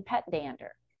containing pet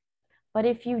dander. But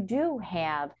if you do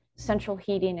have central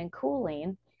heating and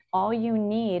cooling, all you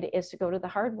need is to go to the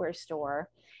hardware store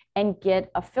and get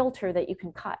a filter that you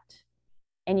can cut,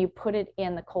 and you put it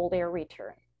in the cold air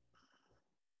return,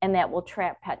 and that will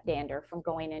trap pet dander from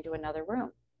going into another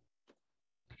room.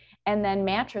 And then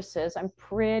mattresses, I'm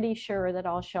pretty sure that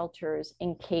all shelters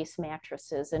encase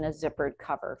mattresses in a zippered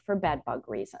cover for bed bug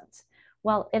reasons.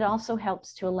 Well, it also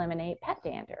helps to eliminate pet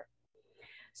dander.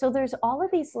 So there's all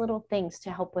of these little things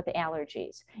to help with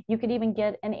allergies. You could even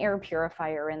get an air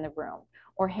purifier in the room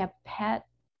or have pet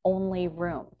only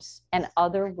rooms, and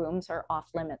other rooms are off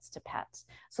limits to pets.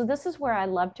 So this is where I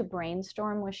love to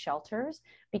brainstorm with shelters,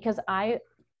 because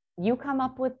you come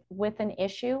up with an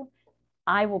issue,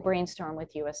 I will brainstorm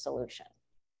with you a solution.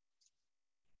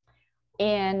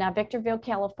 In Victorville,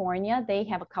 California, they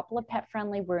have a couple of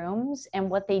pet-friendly rooms,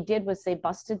 and what they did was they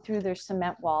busted through their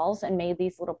cement walls and made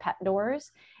these little pet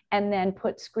doors and then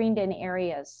put screened-in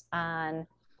areas on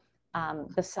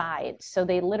the side. So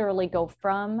they literally go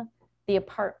from the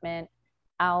apartment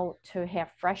out to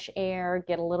have fresh air,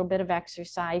 get a little bit of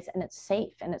exercise, and it's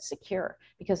safe and it's secure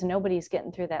because nobody's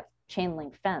getting through that chain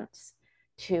link fence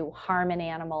to harm an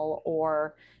animal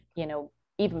or, you know,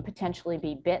 even potentially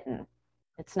be bitten.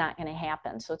 It's not going to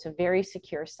happen. So it's a very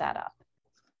secure setup.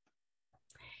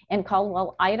 In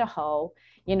Caldwell, Idaho,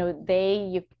 you know,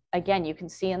 again, you can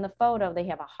see in the photo, they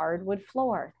have a hardwood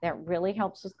floor that really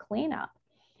helps with cleanup.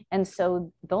 And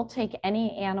so they'll take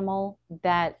any animal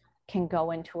that can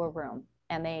go into a room,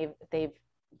 and they've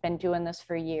been doing this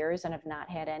for years and have not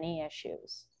had any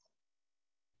issues.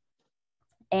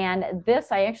 And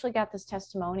this, I actually got this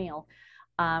testimonial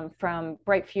from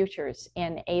Bright Futures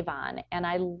in Avon, and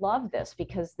I love this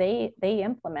because they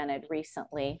implemented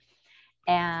recently,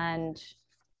 and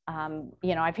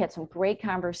you know, I've had some great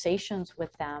conversations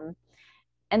with them.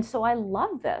 And so I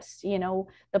love this, you know,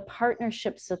 the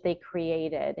partnerships that they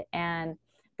created, and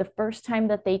the first time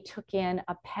that they took in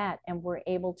a pet and were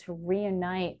able to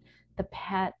reunite the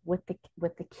pet with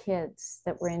the kids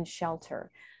that were in shelter.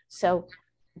 So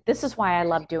this is why I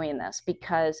love doing this,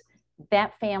 because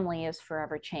that family is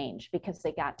forever changed because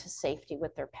they got to safety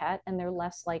with their pet and they're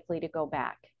less likely to go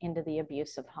back into the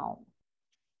abusive home.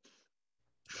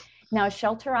 Now,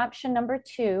 shelter option number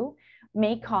 2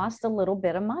 may cost a little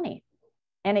bit of money,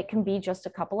 and it can be just a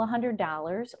couple of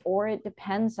 $100s, or it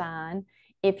depends on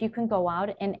if you can go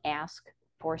out and ask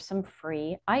for some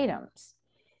free items.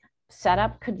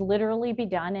 Setup could literally be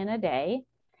done in a day,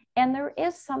 and there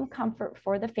is some comfort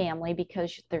for the family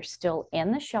because they're still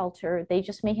in the shelter. They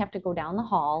just may have to go down the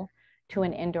hall to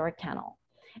an indoor kennel.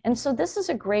 And so this is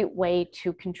a great way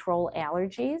to control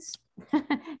allergies.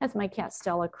 As my cat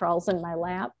Stella crawls in my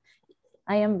lap,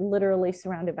 I am literally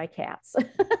surrounded by cats.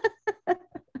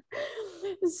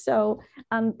 So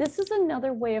this is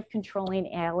another way of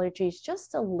controlling allergies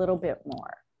just a little bit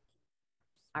more.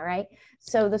 All right,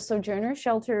 so the Sojourner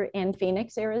Shelter in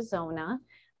Phoenix, Arizona,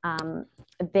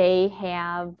 they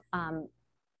have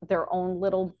their own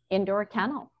little indoor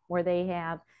kennel where they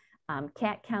have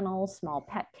cat kennels, small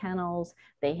pet kennels,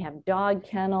 they have dog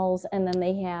kennels, and then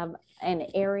they have an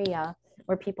area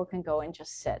where people can go and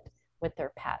just sit with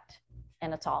their pet,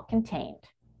 and it's all contained.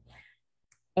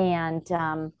 And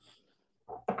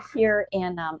here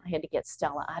in, I had to get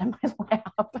Stella out of my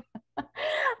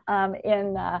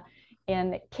lap.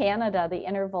 In Canada, the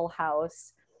Interval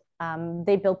House,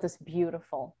 they built this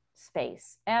beautiful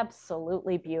space,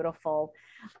 absolutely beautiful.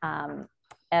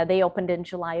 They opened in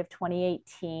July of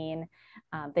 2018.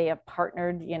 They have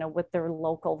partnered, with their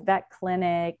local vet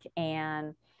clinic,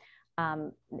 and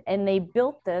they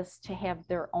built this to have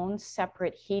their own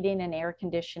separate heating and air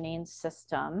conditioning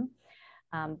system.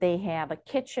 They have a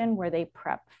kitchen where they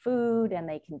prep food and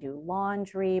they can do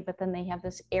laundry, but then they have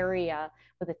this area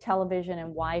with a television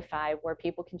and Wi-Fi where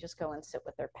people can just go and sit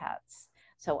with their pets.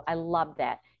 So I love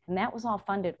that. And that was all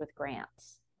funded with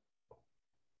grants.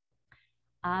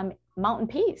 Mountain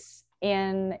Peace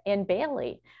in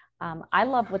Bailey. I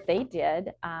love what they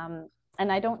did. And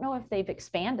I don't know if they've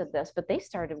expanded this, but they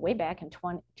started way back in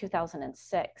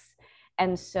 2006.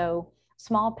 And so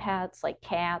small pets like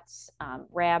cats,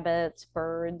 rabbits,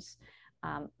 birds,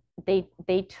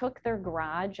 they took their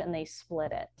garage and they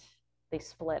split it.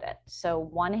 So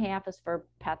one half is for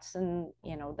pets and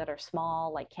that are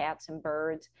small, like cats and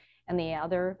birds, and the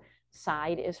other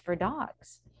side is for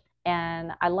dogs.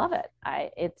 And I love it.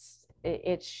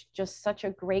 It's just such a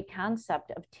great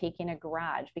concept of taking a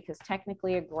garage, because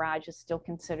technically a garage is still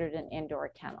considered an indoor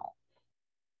kennel.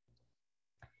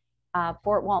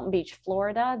 Fort Walton Beach,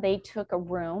 Florida, they took a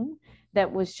room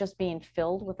that was just being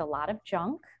filled with a lot of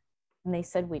junk. And they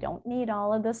said, we don't need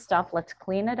all of this stuff. Let's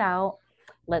clean it out.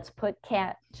 Let's put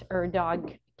cat or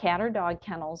dog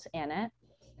kennels in it.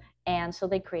 And so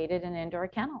they created an indoor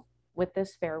kennel with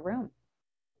this spare room.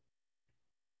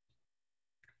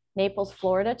 Naples,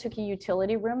 Florida took a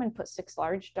utility room and put 6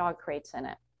 large dog crates in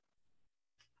it.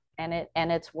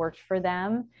 And it's worked for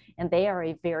them. And they are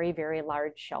a very, very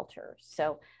large shelter.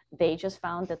 So they just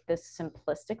found that this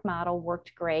simplistic model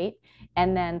worked great.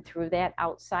 And then through that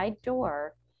outside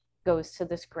door goes to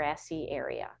this grassy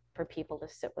area for people to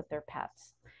sit with their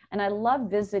pets. And I love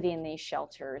visiting these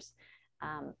shelters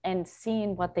and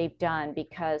seeing what they've done,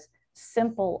 because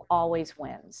simple always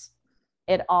wins.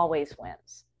 It always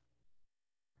wins.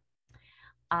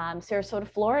 Sarasota,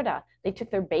 Florida, they took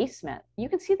their basement. You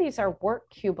can see these are work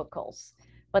cubicles,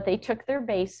 but they took their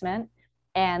basement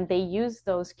and they used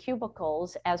those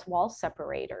cubicles as wall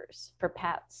separators for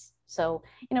pets. So,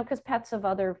 because pets of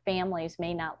other families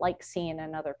may not like seeing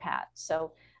another pet.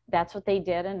 So that's what they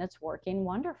did, and it's working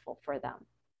wonderful for them.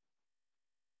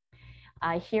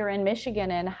 Here in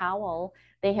Michigan, in Howell,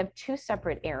 they have 2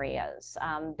 separate areas.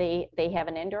 They have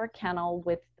an indoor kennel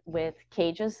with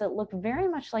cages that look very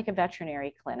much like a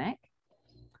veterinary clinic.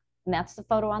 And that's the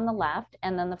photo on the left.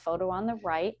 And then the photo on the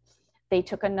right, they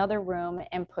took another room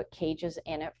and put cages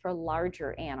in it for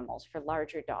larger animals, for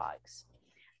larger dogs.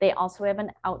 They also have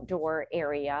an outdoor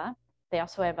area. They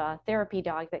also have a therapy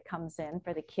dog that comes in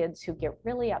for the kids who get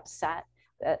really upset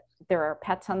that there are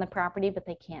pets on the property, but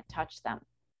they can't touch them.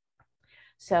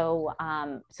 So,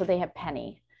 so they have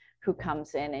Penny, who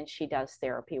comes in and she does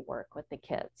therapy work with the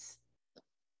kids.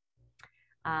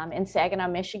 In Saginaw,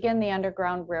 Michigan, the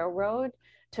Underground Railroad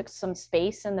took some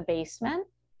space in the basement.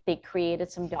 They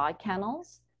created some dog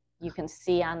kennels. You can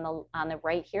see on the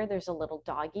right here, there's a little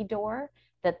doggy door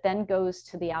that then goes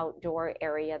to the outdoor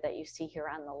area that you see here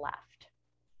on the left.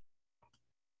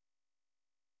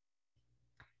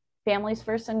 Families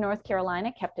First in North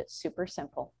Carolina kept it super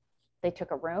simple. They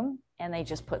took a room and they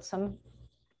just put some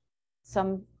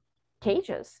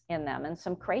cages in them and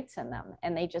some crates in them,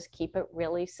 and they just keep it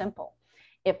really simple.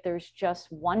 If there's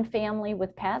just one family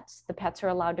with pets, the pets are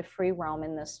allowed to free roam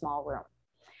in this small room.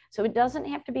 So it doesn't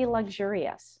have to be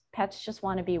luxurious. Pets just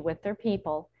want to be with their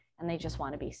people and they just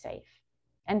want to be safe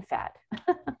and fed.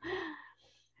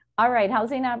 All right,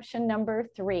 housing option number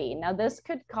 3. Now this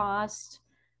could cost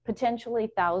potentially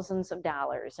thousands of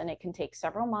dollars, and it can take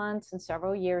several months and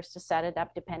several years to set it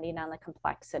up depending on the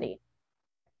complexity.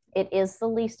 It is the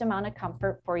least amount of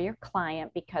comfort for your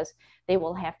client because they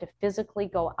will have to physically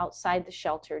go outside the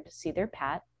shelter to see their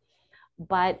pet.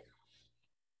 But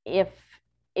if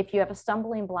you have a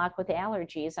stumbling block with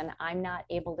allergies and I'm not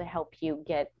able to help you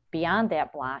get beyond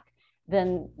that block,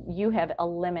 then you have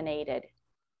eliminated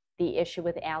the issue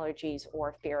with allergies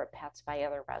or fear of pets by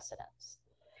other residents.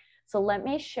 So let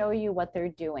me show you what they're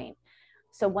doing.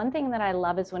 So one thing that I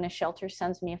love is when a shelter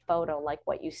sends me a photo like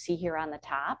what you see here on the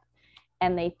top,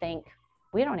 and they think,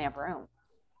 we don't have room.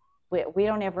 We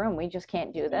don't have room. We just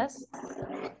can't do this.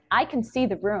 I can see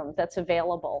the room that's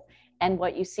available. And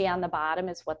what you see on the bottom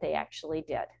is what they actually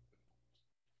did.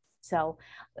 So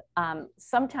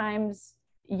sometimes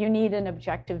you need an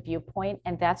objective viewpoint,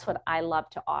 and that's what I love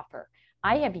to offer.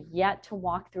 I have yet to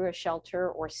walk through a shelter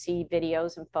or see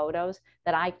videos and photos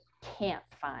that I can't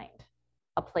find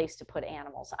a place to put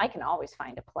animals. I can always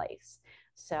find a place.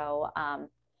 So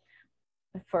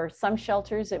for some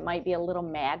shelters, it might be a little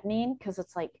maddening because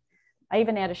it's like, I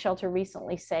even had a shelter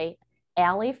recently say,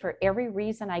 Allie, for every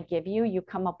reason I give you, you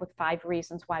come up with 5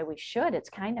 reasons why we should. It's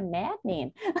kind of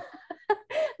maddening.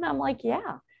 And I'm like,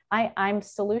 yeah, I'm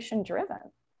solution driven.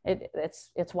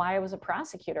 It's why I was a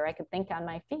prosecutor. I could think on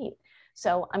my feet.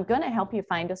 So I'm going to help you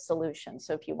find a solution.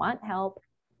 So if you want help,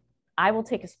 I will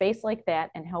take a space like that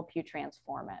and help you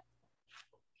transform it.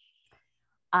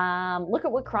 Look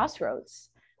at what Crossroads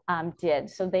did.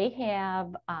 So they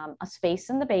have a space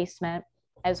in the basement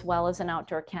as well as an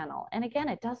outdoor kennel. And again,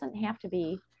 it doesn't have to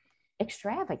be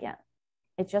extravagant.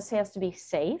 It just has to be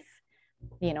safe.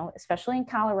 You know, especially in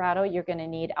Colorado, you're going to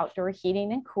need outdoor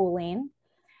heating and cooling.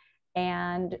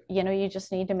 And, you know, you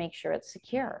just need to make sure it's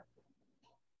secure.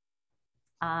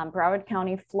 Broward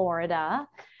County, Florida,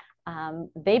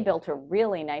 they built a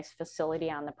really nice facility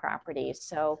on the property.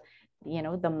 So, you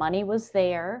know, the money was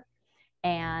there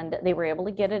and they were able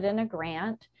to get it in a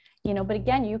grant. You know, but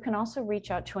again, you can also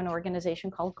reach out to an organization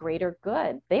called Greater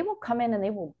Good. They will come in and they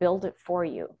will build it for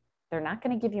you. They're not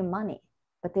going to give you money,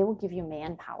 but they will give you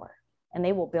manpower and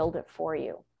they will build it for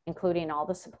you, including all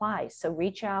the supplies. So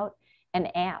reach out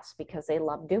and ask because they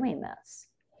love doing this.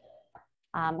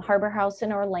 Harbor House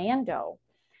in Orlando,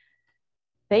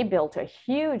 they built a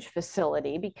huge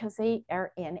facility because they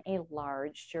are in a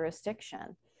large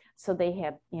jurisdiction. So they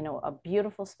have, you know, a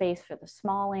beautiful space for the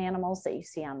small animals that you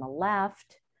see on the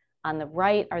left. On the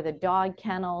right are the dog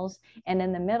kennels. And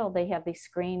in the middle, they have these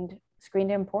screened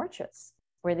in porches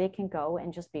where they can go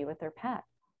and just be with their pet.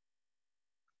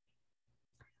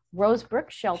 Rosebrook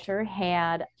Shelter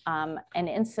had an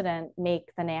incident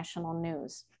make the national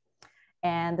news.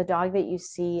 And the dog that you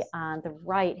see on the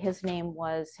right, his name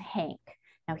was Hank.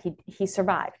 Now he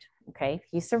survived, okay?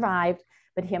 He survived,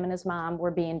 but him and his mom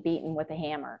were being beaten with a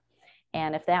hammer.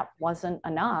 And if that wasn't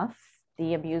enough,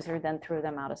 the abuser then threw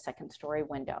them out a second-story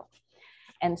window.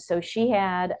 And so she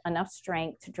had enough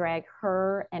strength to drag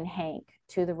her and Hank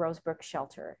to the Rosebrook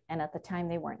Shelter. And at the time,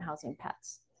 they weren't housing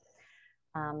pets.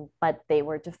 But they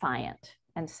were defiant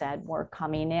and said, we're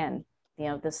coming in. You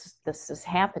know, this has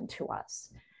happened to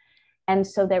us. And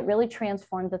so that really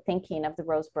transformed the thinking of the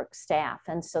Rosebrook staff.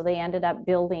 And so they ended up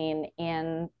building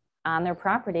on their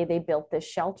property, they built this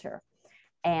shelter.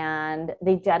 And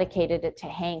they dedicated it to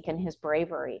Hank and his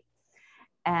bravery.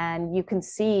 And you can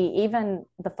see even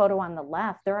the photo on the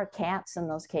left, there are cats in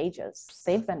those cages.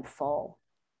 They've been full.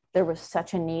 There was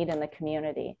such a need in the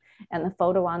community. And the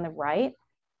photo on the right,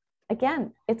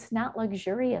 again, it's not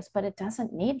luxurious, but it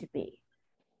doesn't need to be.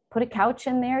 Put a couch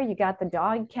in there, you got the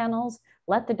dog kennels,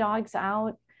 let the dogs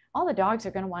out. All the dogs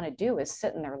are going to want to do is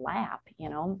sit in their lap, you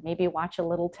know, maybe watch a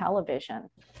little television.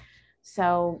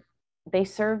 So they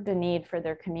served a need for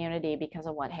their community because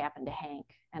of what happened to Hank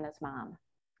and his mom.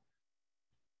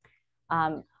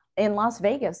 In Las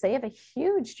Vegas, they have a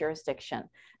huge jurisdiction.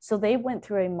 So they went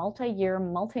through a multi-year,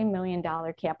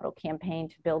 multi-million-dollar capital campaign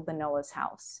to build the Noah's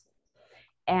House.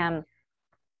 And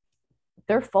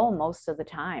they're full most of the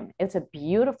time. It's a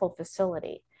beautiful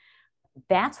facility.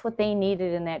 That's what they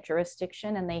needed in that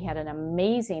jurisdiction. And they had an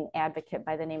amazing advocate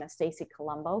by the name of Stacy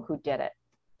Colombo who did it.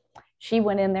 She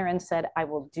went in there and said, I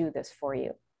will do this for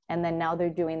you. And then now they're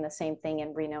doing the same thing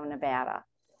in Reno, Nevada,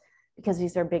 because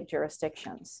these are big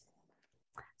jurisdictions.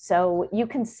 So you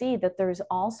can see that there's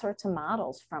all sorts of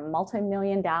models from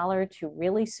multi-million-dollar to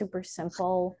really super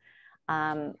simple.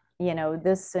 You know,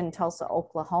 this in Tulsa,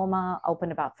 Oklahoma,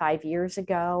 opened about 5 years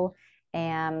ago.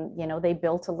 And, you know, they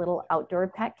built a little outdoor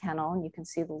pet kennel, and you can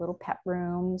see the little pet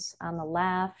rooms on the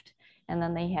left. And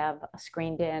then they have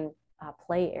screened in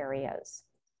play areas.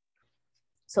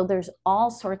 So there's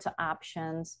all sorts of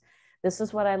options. This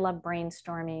is what I love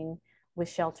brainstorming with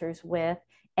shelters with.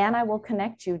 And I will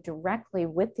connect you directly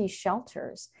with these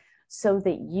shelters so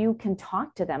that you can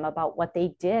talk to them about what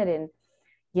they did and,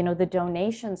 you know, the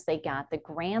donations they got, the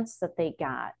grants that they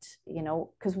got, you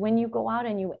know, because when you go out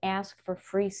and you ask for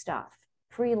free stuff,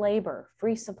 free labor,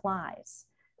 free supplies,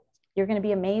 you're going to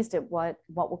be amazed at what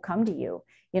will come to you.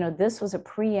 You know, this was a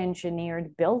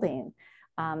pre-engineered building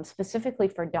specifically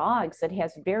for dogs that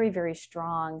has very, very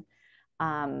strong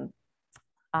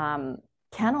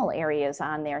kennel areas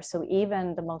on there. So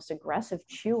even the most aggressive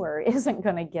chewer isn't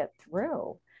going to get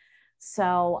through.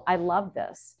 So I love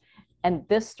this. And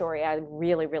this story I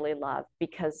really, really love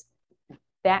because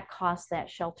that cost that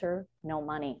shelter no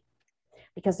money,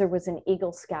 because there was an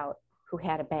Eagle Scout who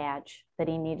had a badge that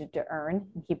he needed to earn,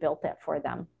 and he built that for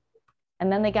them.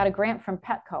 And then they got a grant from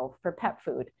Petco for pet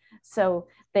food. So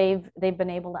they've been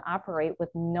able to operate with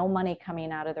no money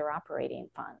coming out of their operating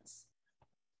funds.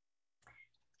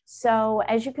 So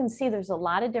as you can see, there's a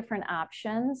lot of different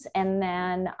options. And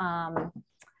then I'm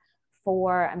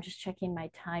just checking my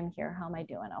time here. How am I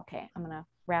doing? Okay, I'm gonna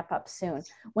wrap up soon.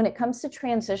 When it comes to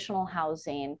transitional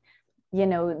housing, you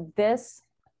know, this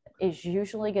is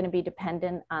usually going to be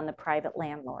dependent on the private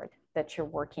landlord that you're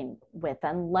working with,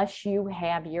 unless you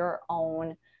have your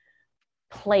own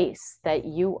place that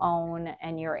you own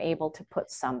and you're able to put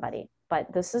somebody.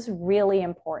 But this is really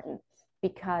important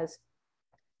because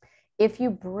if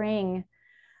you bring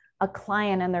a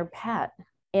client and their pet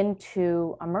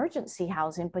into emergency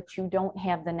housing, but you don't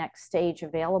have the next stage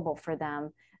available for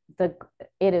them,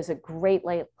 it is a great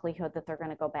likelihood that they're going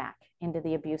to go back into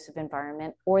the abusive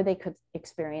environment, or they could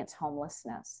experience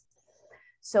homelessness.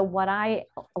 So what I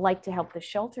like to help the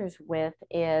shelters with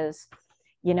is,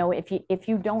 you know, if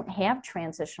you don't have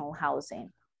transitional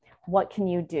housing, what can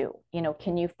you do? You know,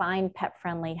 can you find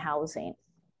pet-friendly housing?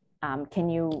 Can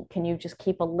you just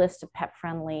keep a list of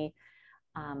pet-friendly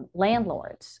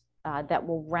landlords that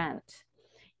will rent?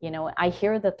 You know, I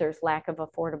hear that there's lack of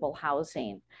affordable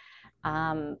housing.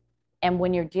 And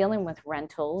when you're dealing with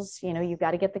rentals, you know, you've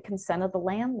got to get the consent of the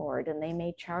landlord, and they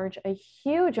may charge a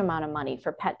huge amount of money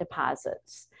for pet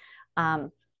deposits.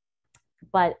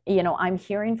 But, you know, I'm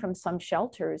hearing from some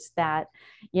shelters that,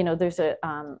 you know, there's a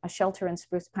shelter in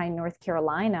Spruce Pine, North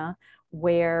Carolina,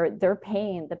 where they're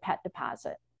paying the pet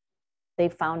deposit. They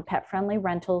found pet-friendly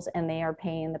rentals and they are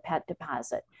paying the pet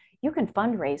deposit. You can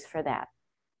fundraise for that.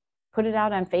 Put it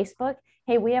out on Facebook.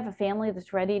 Hey, we have a family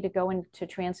that's ready to go into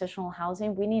transitional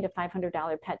housing. We need a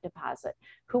 $500 pet deposit.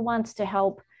 Who wants to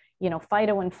help, you know,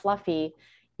 Fido and Fluffy,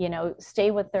 you know,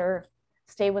 stay with their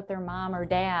mom or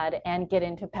dad and get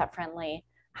into pet-friendly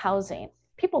housing?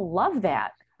 People love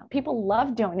that. People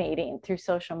love donating through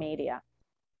social media.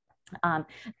 The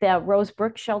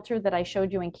Rosebrook shelter that I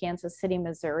showed you in Kansas City,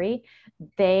 Missouri,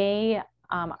 they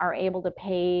are able to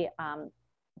pay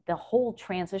the whole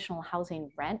transitional housing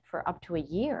rent for up to a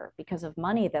year because of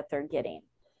money that they're getting.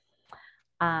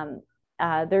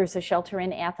 There's a shelter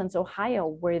in Athens, Ohio,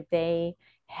 where they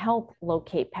help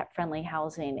locate pet-friendly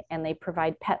housing, and they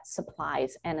provide pet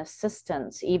supplies and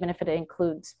assistance, even if it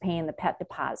includes paying the pet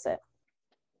deposit.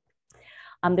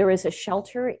 There is a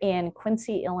shelter in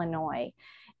Quincy, Illinois,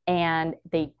 and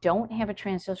they don't have a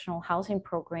transitional housing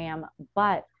program,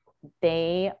 but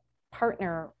they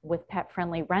partner with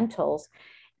pet-friendly rentals,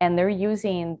 and they're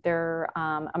using their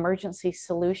emergency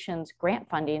solutions grant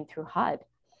funding through HUD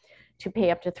to pay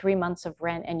up to 3 months of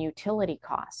rent and utility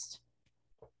costs.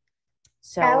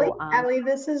 So, Allie,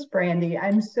 this is Brandy.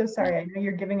 I'm so sorry. I know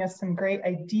you're giving us some great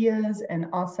ideas and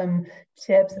awesome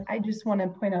tips. I just want to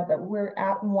point out that we're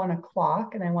at 1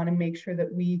 o'clock, and I want to make sure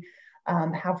that we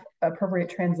have appropriate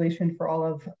translation for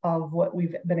all of what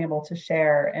we've been able to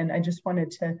share. And I just wanted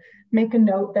to make a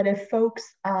note that if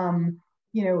folks,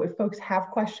 you know, if folks have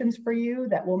questions for you,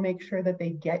 that we'll make sure that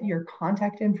they get your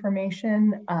contact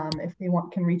information. If they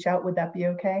can reach out. Would that be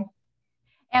okay?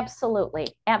 Absolutely.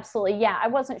 Absolutely. Yeah. I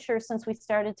wasn't sure, since we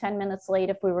started 10 minutes late,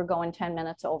 if we were going 10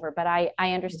 minutes over, but I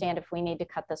understand if we need to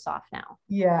cut this off now.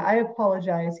 Yeah, I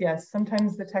apologize. Yes,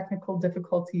 sometimes the technical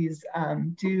difficulties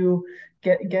do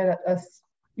get us,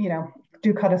 you know,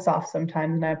 do cut us off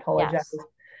sometimes, and I apologize. Yes.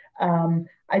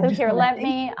 I so just here, let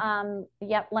me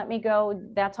go.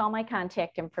 That's all my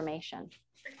contact information.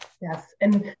 Yes,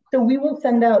 and so we will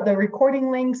send out the recording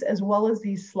links as well as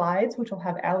these slides, which will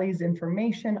have Allie's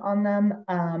information on them.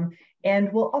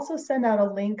 And we'll also send out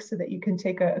a link so that you can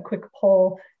take a quick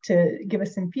poll to give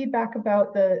us some feedback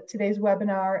about today's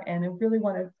webinar. And I really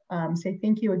want to say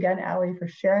thank you again, Allie, for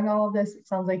sharing all of this. It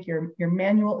sounds like your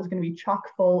manual is going to be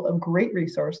chock full of great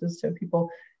resources, so people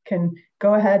can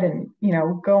go ahead and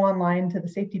go online to the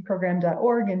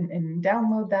safetyprogram.org and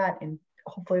download that, and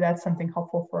hopefully that's something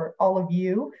helpful for all of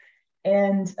you.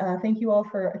 And thank you all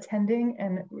for attending,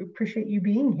 and we appreciate you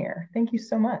being here. Thank you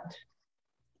so much.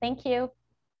 Thank you.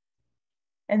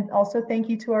 And also thank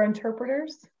you to our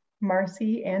interpreters,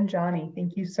 Marcy and Johnny.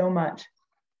 Thank you so much.